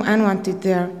feel I'm unwanted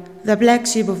there, the black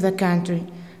sheep of the country.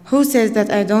 Who says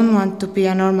that I don't want to be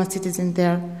a normal citizen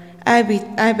there? I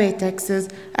pay taxes,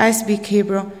 I speak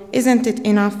Hebrew. Isn't it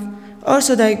enough? Or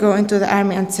should I go into the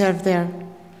army and serve there?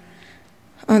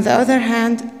 On the other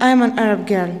hand, I'm an Arab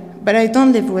girl, but I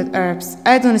don't live with Arabs.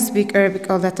 I don't speak Arabic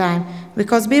all the time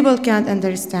because people can't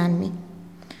understand me.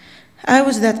 I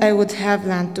wish that I would have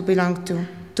land to belong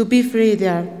to be free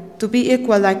there, to be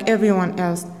equal like everyone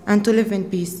else, and to live in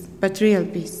peace, but real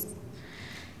peace.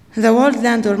 The world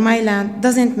land or my land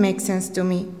doesn't make sense to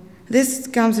me. This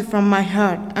comes from my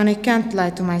heart, and I can't lie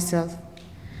to myself.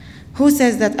 Who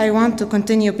says that I want to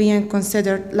continue being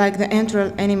considered like the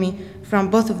internal enemy from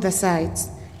both of the sides?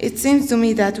 It seems to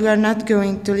me that we are not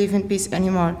going to live in peace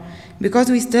anymore, because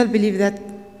we still believe that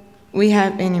we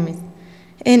have enemies.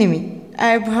 Enemy,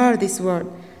 I abhor this word.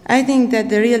 I think that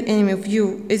the real enemy of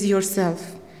you is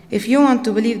yourself. If you want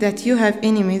to believe that you have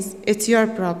enemies, it's your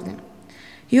problem.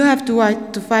 You have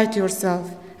to fight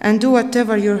yourself and do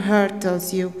whatever your heart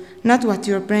tells you, not what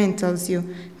your brain tells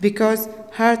you, because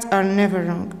hearts are never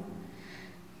wrong.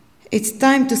 It's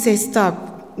time to say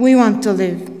stop. We want to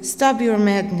live. Stop your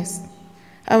madness.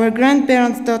 Our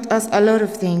grandparents taught us a lot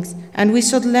of things, and we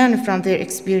should learn from their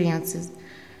experiences.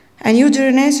 A new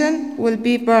generation will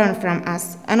be born from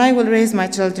us, and I will raise my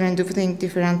children to think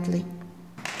differently.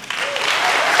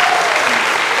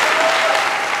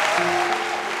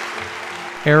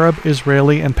 Arab,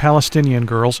 Israeli, and Palestinian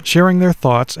girls sharing their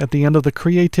thoughts at the end of the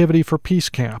Creativity for Peace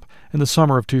Camp in the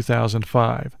summer of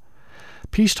 2005.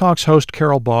 Peace Talks host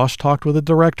Carol Boss talked with the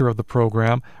director of the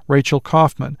program, Rachel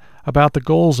Kaufman, about the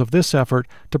goals of this effort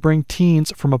to bring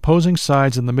teens from opposing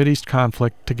sides in the Mideast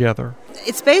conflict together.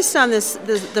 It's based on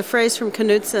the phrase from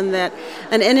Knudsen that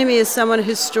an enemy is someone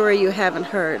whose story you haven't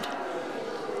heard.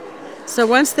 So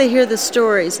once they hear the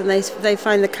stories and they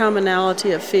find the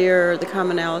commonality of fear or the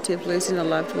commonality of losing a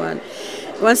loved one,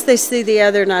 once they see the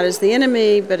other not as the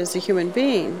enemy but as a human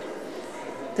being,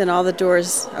 then all the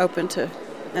doors open to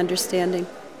understanding.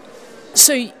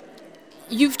 So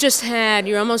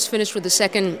you're almost finished with the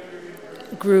second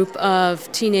group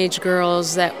of teenage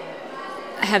girls that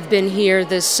have been here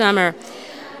this summer.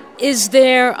 Is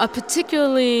there a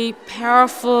particularly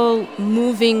powerful,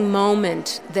 moving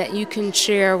moment that you can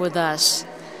share with us?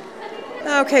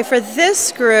 Okay, for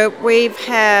this group, we've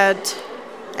had,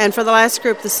 and for the last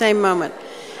group, the same moment.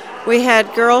 We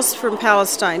had girls from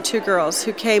Palestine, 2 girls,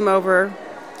 who came over,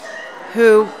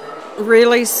 who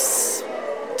really,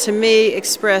 to me,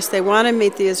 expressed they want to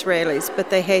meet the Israelis, but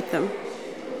they hate them.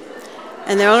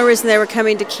 And the only reason they were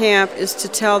coming to camp is to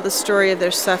tell the story of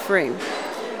their suffering.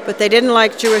 But they didn't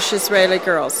like Jewish Israeli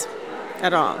girls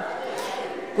at all.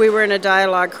 We were in a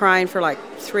dialogue crying for like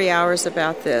 3 hours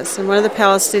about this. And one of the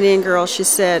Palestinian girls, she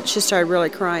started really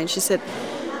crying. She said,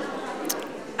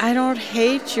 "I don't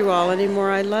hate you all anymore.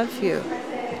 I love you.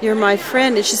 You're my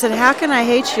friend." And she said, "How can I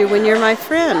hate you when you're my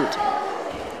friend?"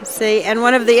 See, and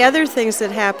one of the other things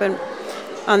that happened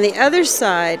on the other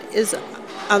side is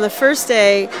on the first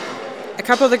day, a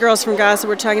couple of the girls from Gaza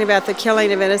were talking about the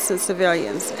killing of innocent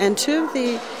civilians. And 2 of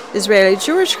the Israeli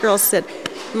Jewish girls said,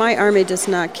 "My army does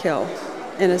not kill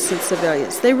innocent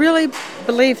civilians." They really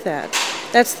believe that.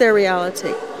 That's their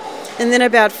reality. And then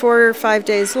about 4 or 5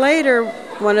 days later,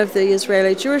 one of the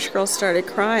Israeli Jewish girls started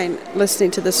crying,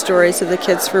 listening to the stories of the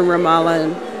kids from Ramallah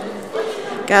and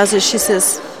Gaza. She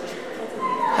says,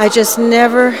 I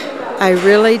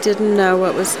really didn't know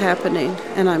what was happening,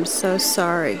 and I'm so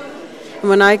sorry. And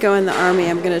when I go in the Army,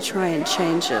 I'm going to try and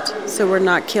change it so we're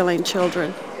not killing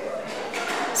children.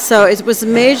 So it was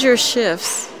major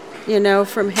shifts,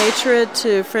 from hatred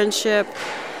to friendship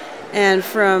and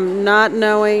from not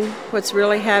knowing what's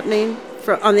really happening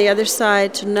on the other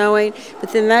side to knowing.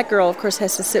 But then that girl, of course,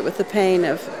 has to sit with the pain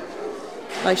of,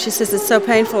 like she says, it's so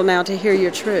painful now to hear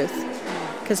your truth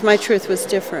because my truth was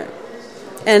different.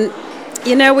 And,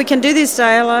 we can do these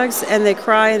dialogues and they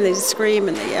cry and they scream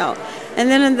and they yell. And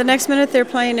then in the next minute they're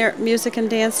playing music and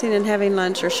dancing and having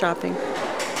lunch or shopping.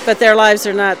 But their lives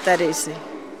are not that easy.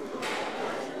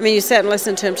 I mean, you sat and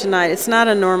listened to them tonight. It's not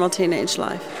a normal teenage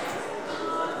life.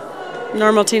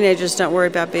 Normal teenagers don't worry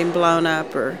about being blown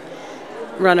up or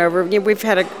run over.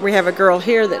 We have a girl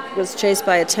here that was chased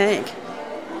by a tank.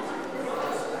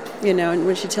 And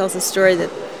when she tells the story that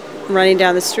running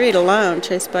down the street alone,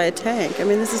 chased by a tank. I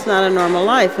mean, this is not a normal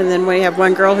life. And then we have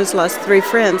one girl who's lost 3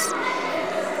 friends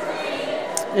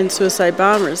in suicide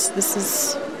bombers.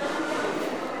 It's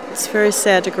very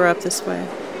sad to grow up this way.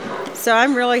 So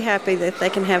I'm really happy that they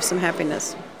can have some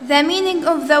happiness. The meaning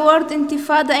of the word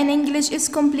intifada in English is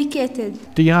complicated.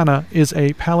 Diana is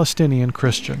a Palestinian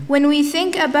Christian. When we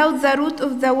think about the root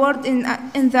of the word in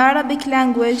the Arabic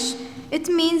language, it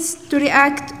means to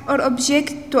react or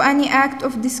object to any act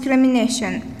of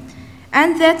discrimination.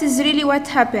 And that is really what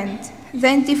happened. The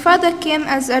intifada came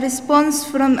as a response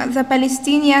from the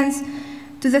Palestinians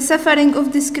to the suffering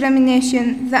of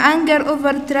discrimination, the anger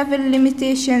over travel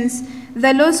limitations,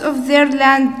 the loss of their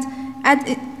land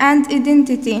and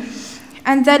identity,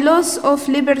 and the loss of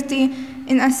liberty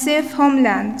in a safe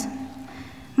homeland.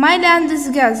 My land is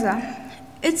Gaza.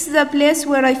 It's the place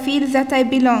where I feel that I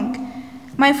belong.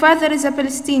 My father is a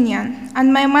Palestinian,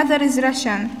 and my mother is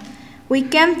Russian. We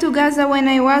came to Gaza when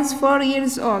I was 4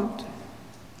 years old.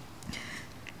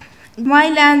 My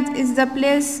land is the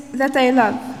place that I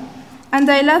love, and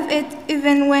I love it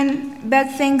even when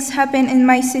bad things happen in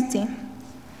my city.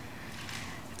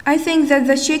 I think that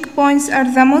the checkpoints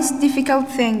are the most difficult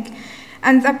thing,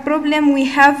 and the problem we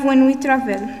have when we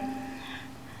travel.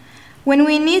 When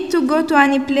we need to go to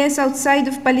any place outside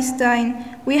of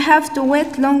Palestine, we have to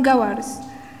wait long hours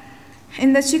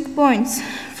in the checkpoints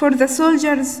for the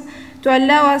soldiers to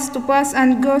allow us to pass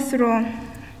and go through,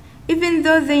 even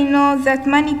though they know that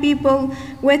many people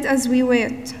wait as we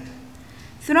wait.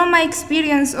 Through my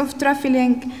experience of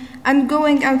traveling and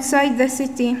going outside the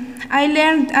city, I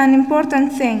learned an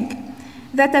important thing,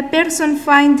 that a person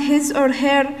finds his or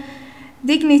her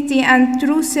dignity and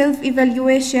true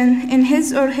self-evaluation in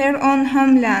his or her own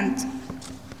homeland.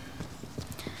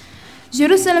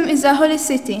 Jerusalem is a holy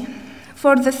city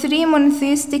for the 3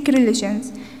 monotheistic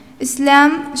religions,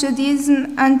 Islam,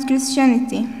 Judaism, and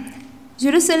Christianity.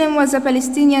 Jerusalem was a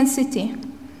Palestinian city,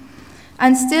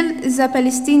 and still is a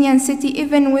Palestinian city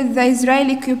even with the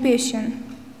Israeli occupation.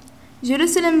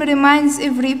 Jerusalem reminds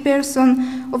every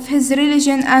person of his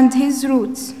religion and his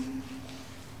roots.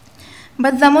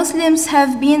 But the Muslims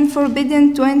have been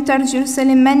forbidden to enter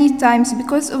Jerusalem many times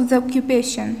because of the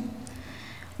occupation.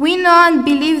 We know and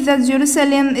believe that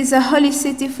Jerusalem is a holy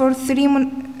city for three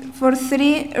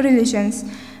religions,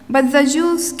 but the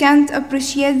Jews can't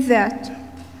appreciate that.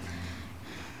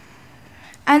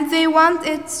 And they want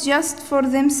it just for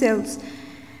themselves,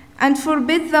 and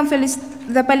forbid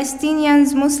the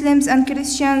Palestinians, Muslims, and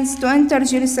Christians to enter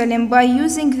Jerusalem by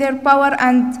using their power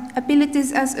and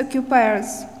abilities as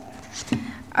occupiers.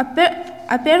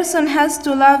 A person has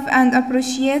to love and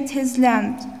appreciate his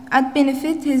land and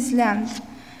benefit his land.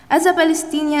 As a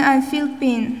Palestinian, I feel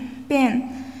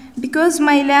pain, because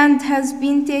my land has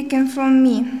been taken from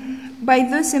me by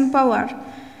those in power.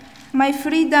 My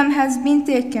freedom has been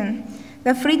taken,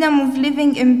 the freedom of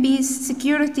living in peace,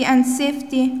 security, and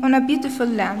safety on a beautiful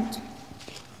land.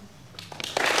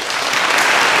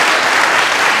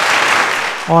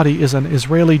 Audie is an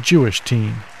Israeli Jewish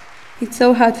teen. It's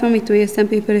so hard for me to hear some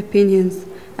people's opinions.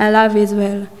 I love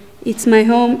Israel. It's my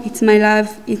home, it's my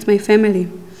life, it's my family.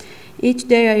 Each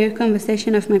day I hear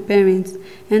conversation of my parents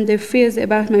and their fears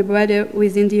about my brother who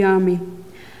is in the army.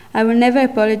 I will never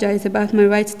apologize about my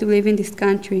rights to live in this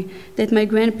country that my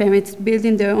grandparents built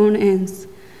in their own hands.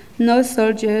 No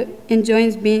soldier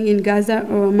enjoys being in Gaza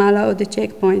or Ramallah or the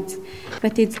checkpoints,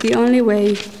 but it's the only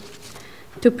way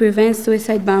to prevent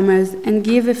suicide bombers and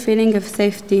give a feeling of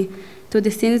safety to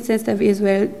the citizens of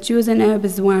Israel, Jews and Arabs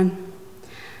as one.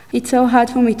 It's so hard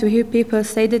for me to hear people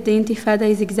say that the Intifada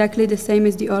is exactly the same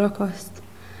as the Holocaust.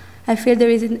 I feel there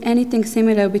isn't anything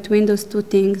similar between those two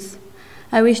things.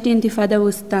 I wish the Intifada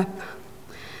would stop.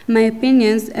 My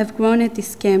opinions have grown at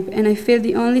this camp, and I feel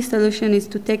the only solution is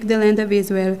to take the land of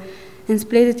Israel and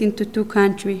split it into 2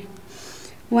 countries.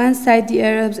 One side the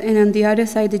Arabs and on the other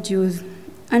side the Jews.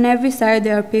 On every side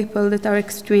there are people that are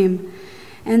extreme,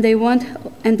 and they want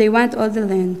all the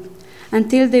land.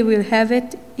 Until they will have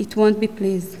it, it won't be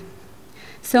pleased.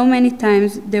 So many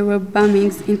times there were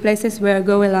bombings in places where I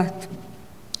go a lot.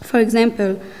 For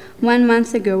example, 1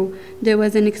 month ago, there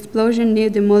was an explosion near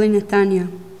the mall in Netanya.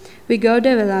 We go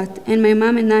there a lot, and my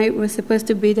mom and I were supposed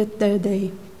to be there that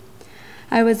day.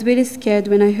 I was really scared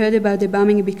when I heard about the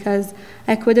bombing because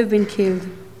I could have been killed.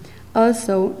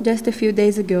 Also, just a few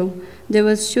days ago, there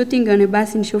was shooting on a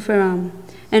bus in Shufaram,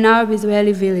 an Arab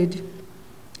Israeli village.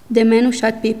 The man who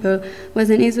shot people was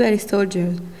an Israeli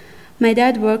soldier. My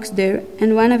dad works there,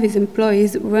 and one of his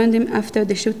employees warned him after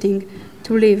the shooting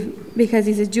to leave because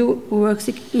he's a Jew who works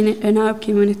in an Arab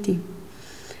community.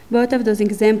 Both of those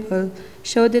examples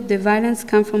show that the violence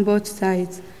comes from both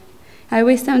sides. I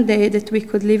wish someday that we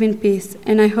could live in peace,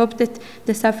 and I hope that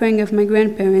the suffering of my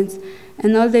grandparents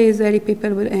and all the Israeli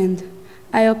people will end.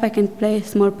 I hope I can play a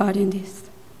small part in this.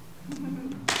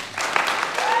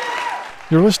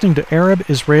 You're listening to Arab,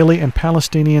 Israeli, and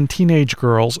Palestinian teenage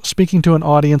girls speaking to an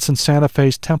audience in Santa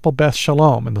Fe's Temple Beth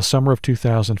Shalom in the summer of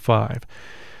 2005.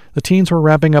 The teens were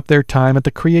wrapping up their time at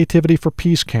the Creativity for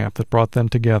Peace camp that brought them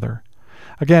together.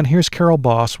 Again, here's Carol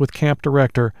Boss with camp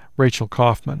director Rachel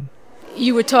Kaufman.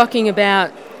 You were talking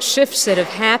about shifts that have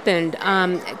happened.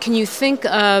 Can you think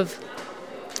of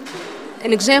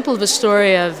an example of a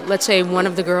story of, let's say, one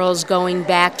of the girls going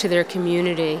back to their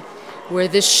community where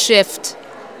this shift,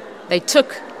 they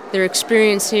took their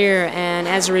experience here and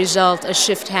as a result a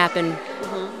shift happened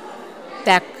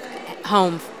back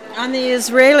home? On the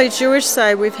Israeli Jewish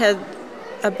side, we've had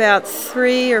about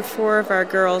 3 or 4 of our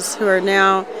girls who are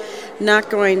now not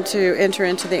going to enter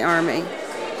into the army.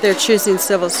 They're choosing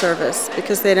civil service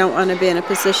because they don't want to be in a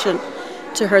position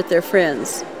to hurt their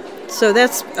friends. So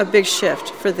that's a big shift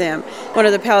for them. One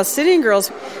of the Palestinian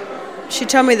girls, she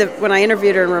told me that when I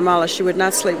interviewed her in Ramallah, she would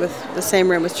not sleep with the same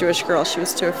room with Jewish girls. She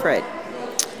was too afraid.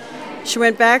 She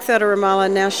went back, though, to Ramallah,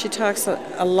 and now she talks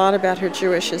a lot about her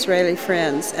Jewish Israeli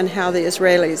friends and how the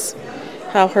Israelis,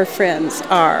 how her friends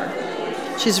are.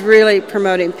 She's really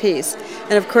promoting peace.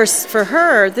 And, of course, for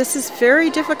her, this is very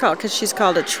difficult because she's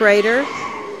called a traitor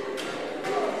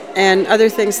and other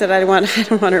things that I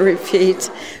don't want to repeat.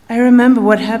 I remember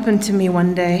what happened to me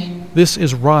one day. This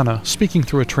is Rana speaking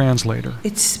through a translator.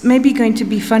 It's maybe going to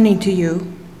be funny to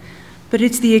you, but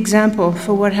it's the example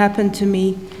for what happened to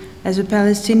me as a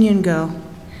Palestinian girl,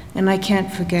 and I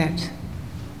can't forget.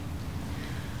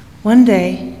 One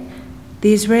day,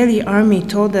 the Israeli army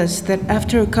told us that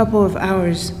after a couple of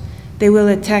hours, they will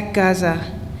attack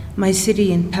Gaza, my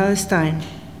city in Palestine,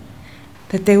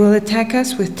 that they will attack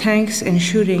us with tanks and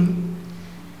shooting,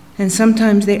 and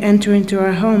sometimes they enter into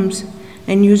our homes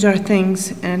and use our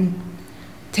things and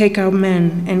take our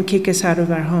men and kick us out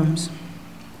of our homes.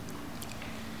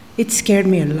 It scared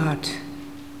me a lot.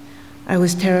 I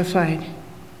was terrified.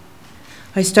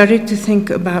 I started to think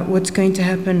about what's going to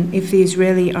happen if the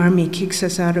Israeli army kicks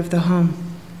us out of the home.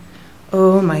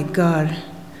 Oh my God,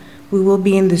 we will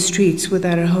be in the streets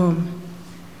without a home.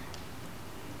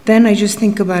 Then I just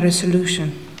think about a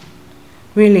solution.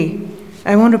 Really,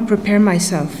 I want to prepare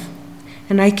myself.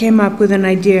 And I came up with an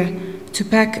idea to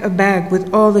pack a bag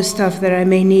with all the stuff that I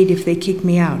may need if they kick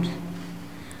me out.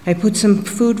 I put some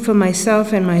food for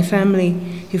myself and my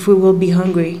family if we will be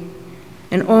hungry,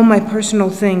 and all my personal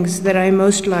things that I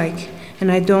most like,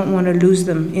 and I don't want to lose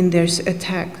them in their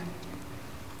attack.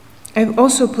 I've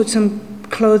also put some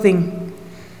clothing,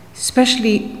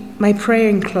 especially my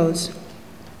praying clothes.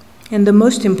 And the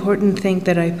most important thing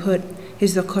that I put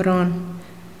is the Quran,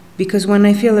 because when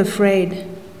I feel afraid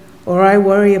or I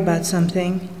worry about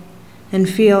something and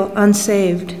feel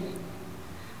unsaved,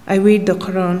 I read the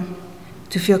Quran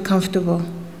to feel comfortable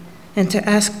and to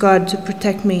ask God to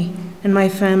protect me and my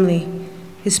family,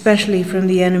 especially from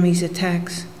the enemy's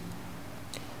attacks.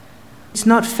 It's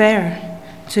not fair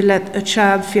to let a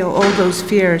child feel all those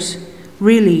fears.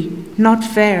 Really, not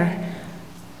fair.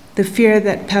 The fear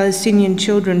that Palestinian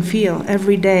children feel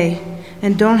every day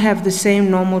and don't have the same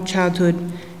normal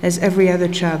childhood as every other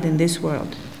child in this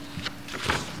world.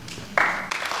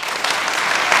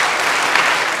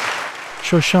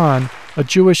 Shoshan, a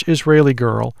Jewish Israeli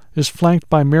girl, is flanked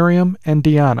by Miriam and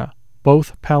Diana,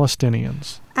 both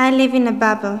Palestinians. I live in a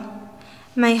bubble.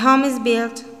 My home is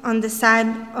built on the side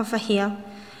of a hill,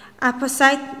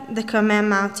 opposite the Carmel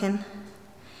mountain.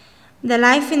 The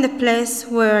life in the place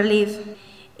where I live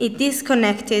is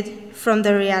disconnected from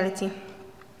the reality.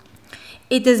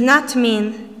 It does not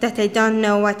mean that I don't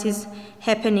know what is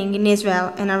happening in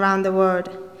Israel and around the world.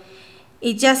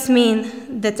 It just means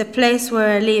that the place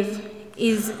where I live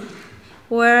is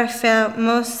where I feel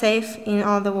most safe in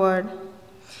all the world.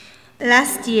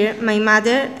 Last year, my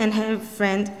mother and her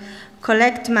friend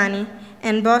collected money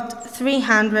and bought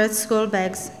 300 school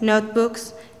bags,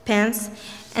 notebooks, pens,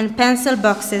 and pencil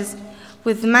boxes.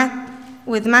 With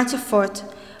much effort,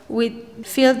 we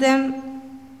filled them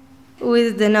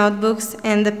with the notebooks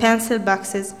and the pencil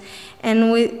boxes,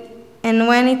 and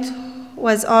when it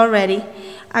was all ready,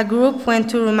 a group went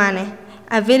to Rumane,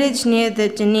 a village near the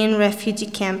Jenin refugee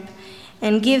camp,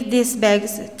 and gave these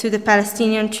bags to the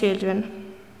Palestinian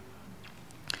children.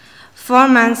 4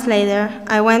 months later,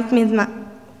 I went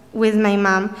with my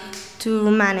mom to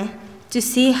Rumane to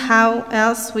see how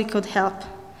else we could help.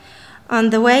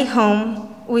 On the way home,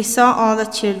 we saw all the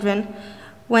children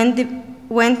went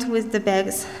with the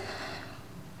bags.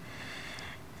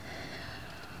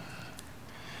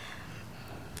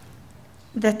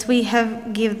 That we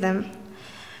have given them,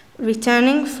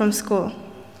 returning from school.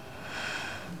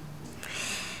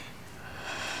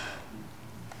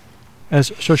 As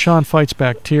Shoshan fights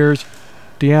back tears,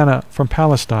 Deanna from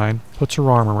Palestine puts her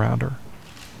arm around her.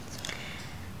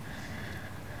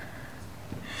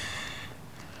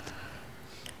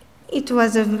 It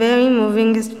was a very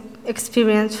moving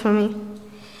experience for me.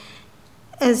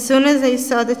 As soon as I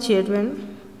saw the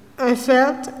children, I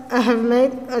felt I have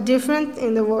made a difference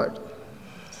in the world.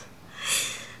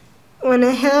 When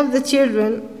I helped the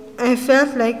children, I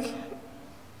felt like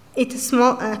it's a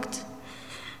small act.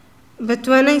 But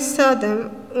when I saw them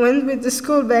went with the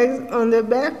school bags on their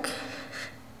back,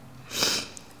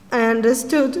 I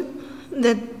understood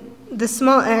that the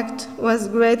small act was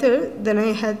greater than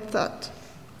I had thought.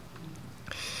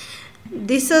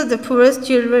 These are the poorest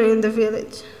children in the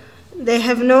village. They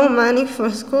have no money for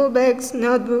school bags,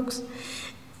 notebooks,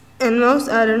 and most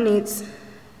other needs.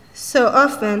 So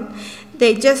often,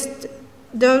 they just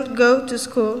don't go to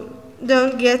school,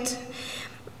 don't get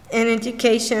an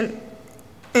education,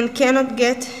 and cannot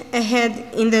get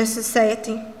ahead in their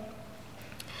society.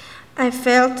 I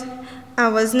felt I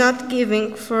was not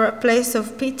giving for a place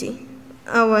of pity.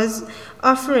 I was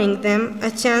offering them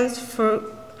a chance for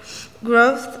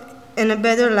growth and a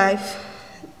better life.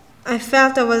 I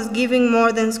felt I was giving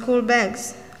more than school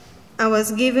bags. I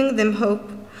was giving them hope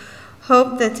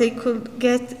that they could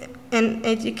get an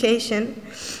education,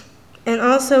 and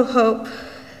also hope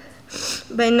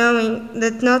by knowing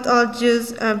that not all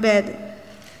Jews are bad,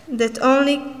 that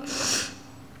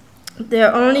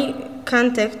their only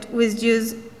contact with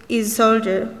Jews is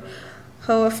soldier,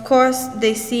 who of course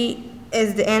they see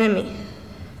as the enemy.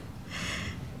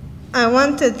 I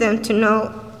wanted them to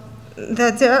know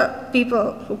that there are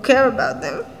people who care about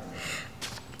them,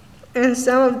 and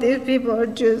some of these people are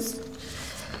Jews.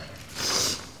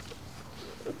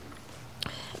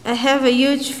 I have a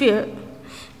huge fear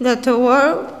that the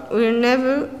war will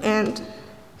never end.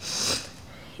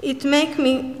 It makes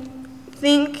me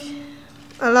think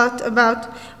a lot about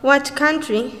what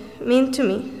country means to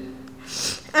me.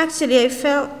 Actually, I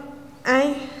felt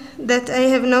that I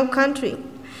have no country.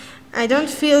 I don't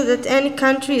feel that any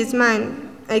country is mine.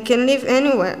 I can live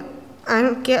anywhere. I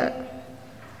don't care.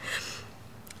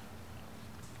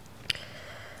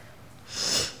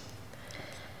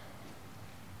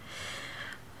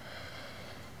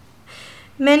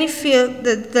 Many feel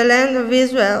that the land of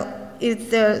Israel is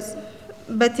theirs,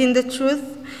 but in the truth,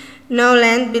 no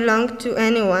land belongs to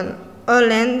anyone. All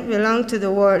land belongs to the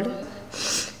world.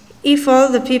 If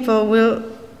all the people will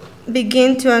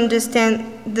begin to understand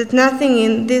that nothing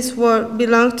in this world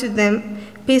belongs to them,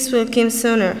 peace will come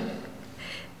sooner.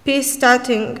 Peace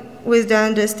starting with the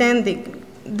understanding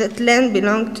that land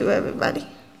belongs to everybody.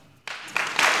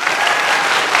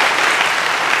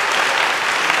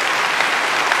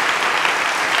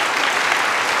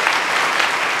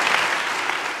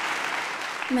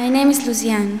 My name is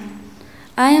Luciane.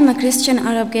 I am a Christian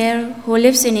Arab girl who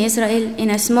lives in Israel in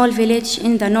a small village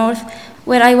in the north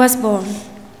where I was born.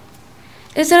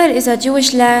 Israel is a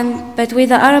Jewish land, but we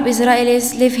the Arab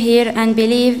Israelis live here and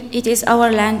believe it is our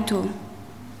land too.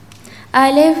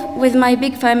 I live with my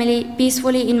big family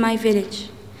peacefully in my village,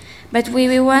 but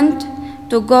we want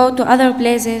to go to other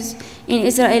places. In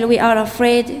Israel we are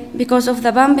afraid because of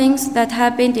the bombings that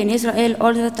happened in Israel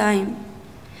all the time.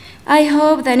 I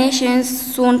hope the nations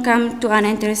soon come to an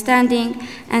understanding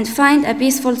and find a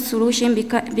peaceful solution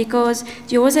because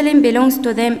Jerusalem belongs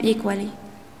to them equally.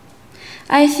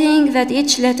 I think that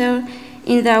each letter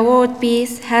in the word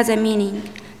peace has a meaning.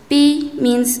 P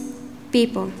means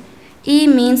people, E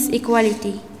means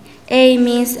equality, A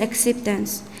means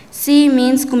acceptance, C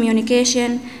means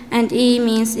communication, and E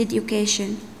means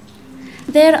education.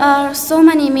 There are so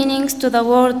many meanings to the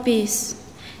word peace.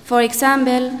 For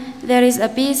example, there is a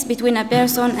peace between a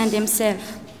person and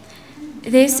himself.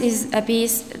 This is a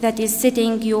peace that is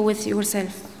sitting you with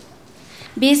yourself.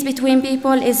 Peace between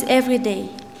people is every day.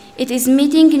 It is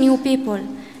meeting new people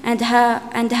and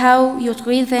how you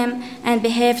treat them and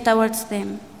behave towards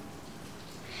them.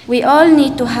 We all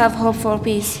need to have hope for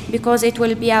peace because it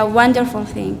will be a wonderful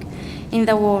thing in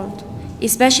the world,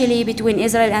 especially between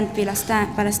Israel and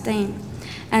Palestine,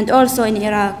 and also in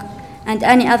Iraq and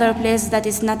any other place that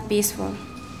is not peaceful.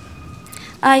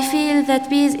 I feel that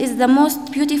peace is the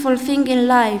most beautiful thing in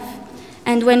life,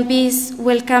 and when peace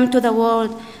will come to the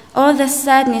world, all the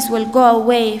sadness will go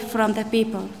away from the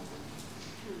people.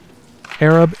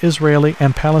 Arab, Israeli,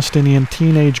 and Palestinian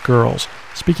teenage girls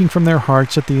speaking from their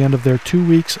hearts at the end of their 2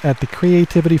 weeks at the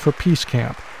Creativity for Peace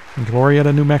Camp in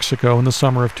Glorieta, New Mexico in the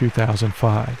summer of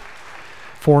 2005.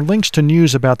 For links to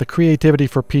news about the Creativity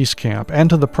for Peace Camp and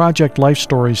to the Project Life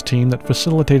Stories team that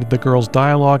facilitated the girls'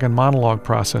 dialogue and monologue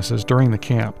processes during the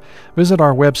camp, visit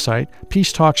our website,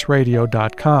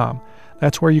 peacetalksradio.com.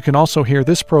 That's where you can also hear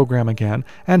this program again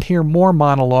and hear more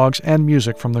monologues and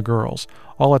music from the girls,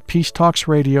 all at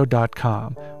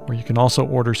peacetalksradio.com, where you can also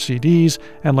order CDs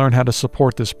and learn how to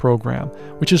support this program,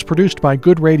 which is produced by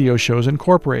Good Radio Shows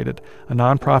Incorporated, a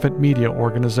nonprofit media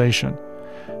organization.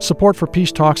 Support for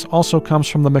Peace Talks also comes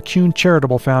from the McCune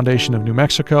Charitable Foundation of New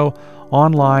Mexico,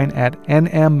 online at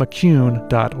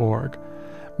nmmccune.org.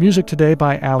 Music today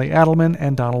by Ali Adelman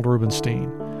and Donald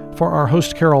Rubenstein. For our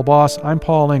host, Carol Boss, I'm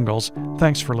Paul Ingalls.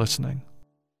 Thanks for listening.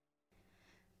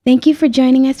 Thank you for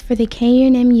joining us for the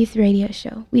KUNM Youth Radio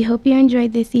Show. We hope you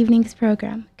enjoyed this evening's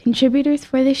program. Contributors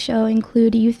for the show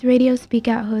include Youth Radio Speak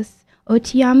Out hosts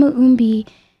Otiamu Umbi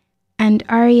and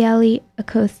Arieli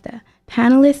Acosta,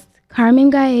 panelists Carmen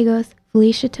Gallegos,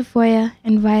 Felicia Tafoya,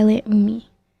 and Violet Umi.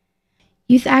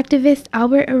 Youth activists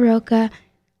Albert Aroca,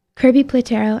 Kirby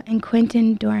Platero, and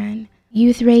Quentin Doran.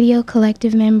 Youth Radio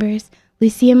Collective members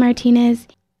Lucia Martinez,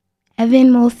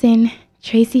 Evan Molson,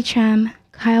 Tracy Tram,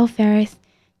 Kyle Ferris,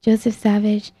 Joseph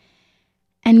Savage,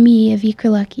 and me, Avika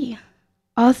Lucky.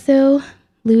 Also,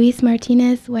 Luis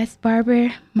Martinez, Wes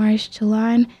Barber, Marsh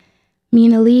Chalan,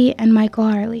 Mina Lee, and Michael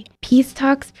Harley. Peace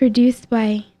Talks produced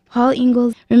by Paul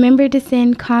Ingalls. Remember to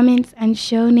send comments and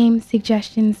show name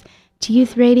suggestions to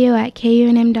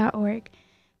youthradio@kunm.org.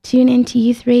 Tune in to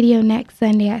Youth Radio next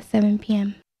Sunday at 7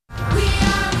 p.m.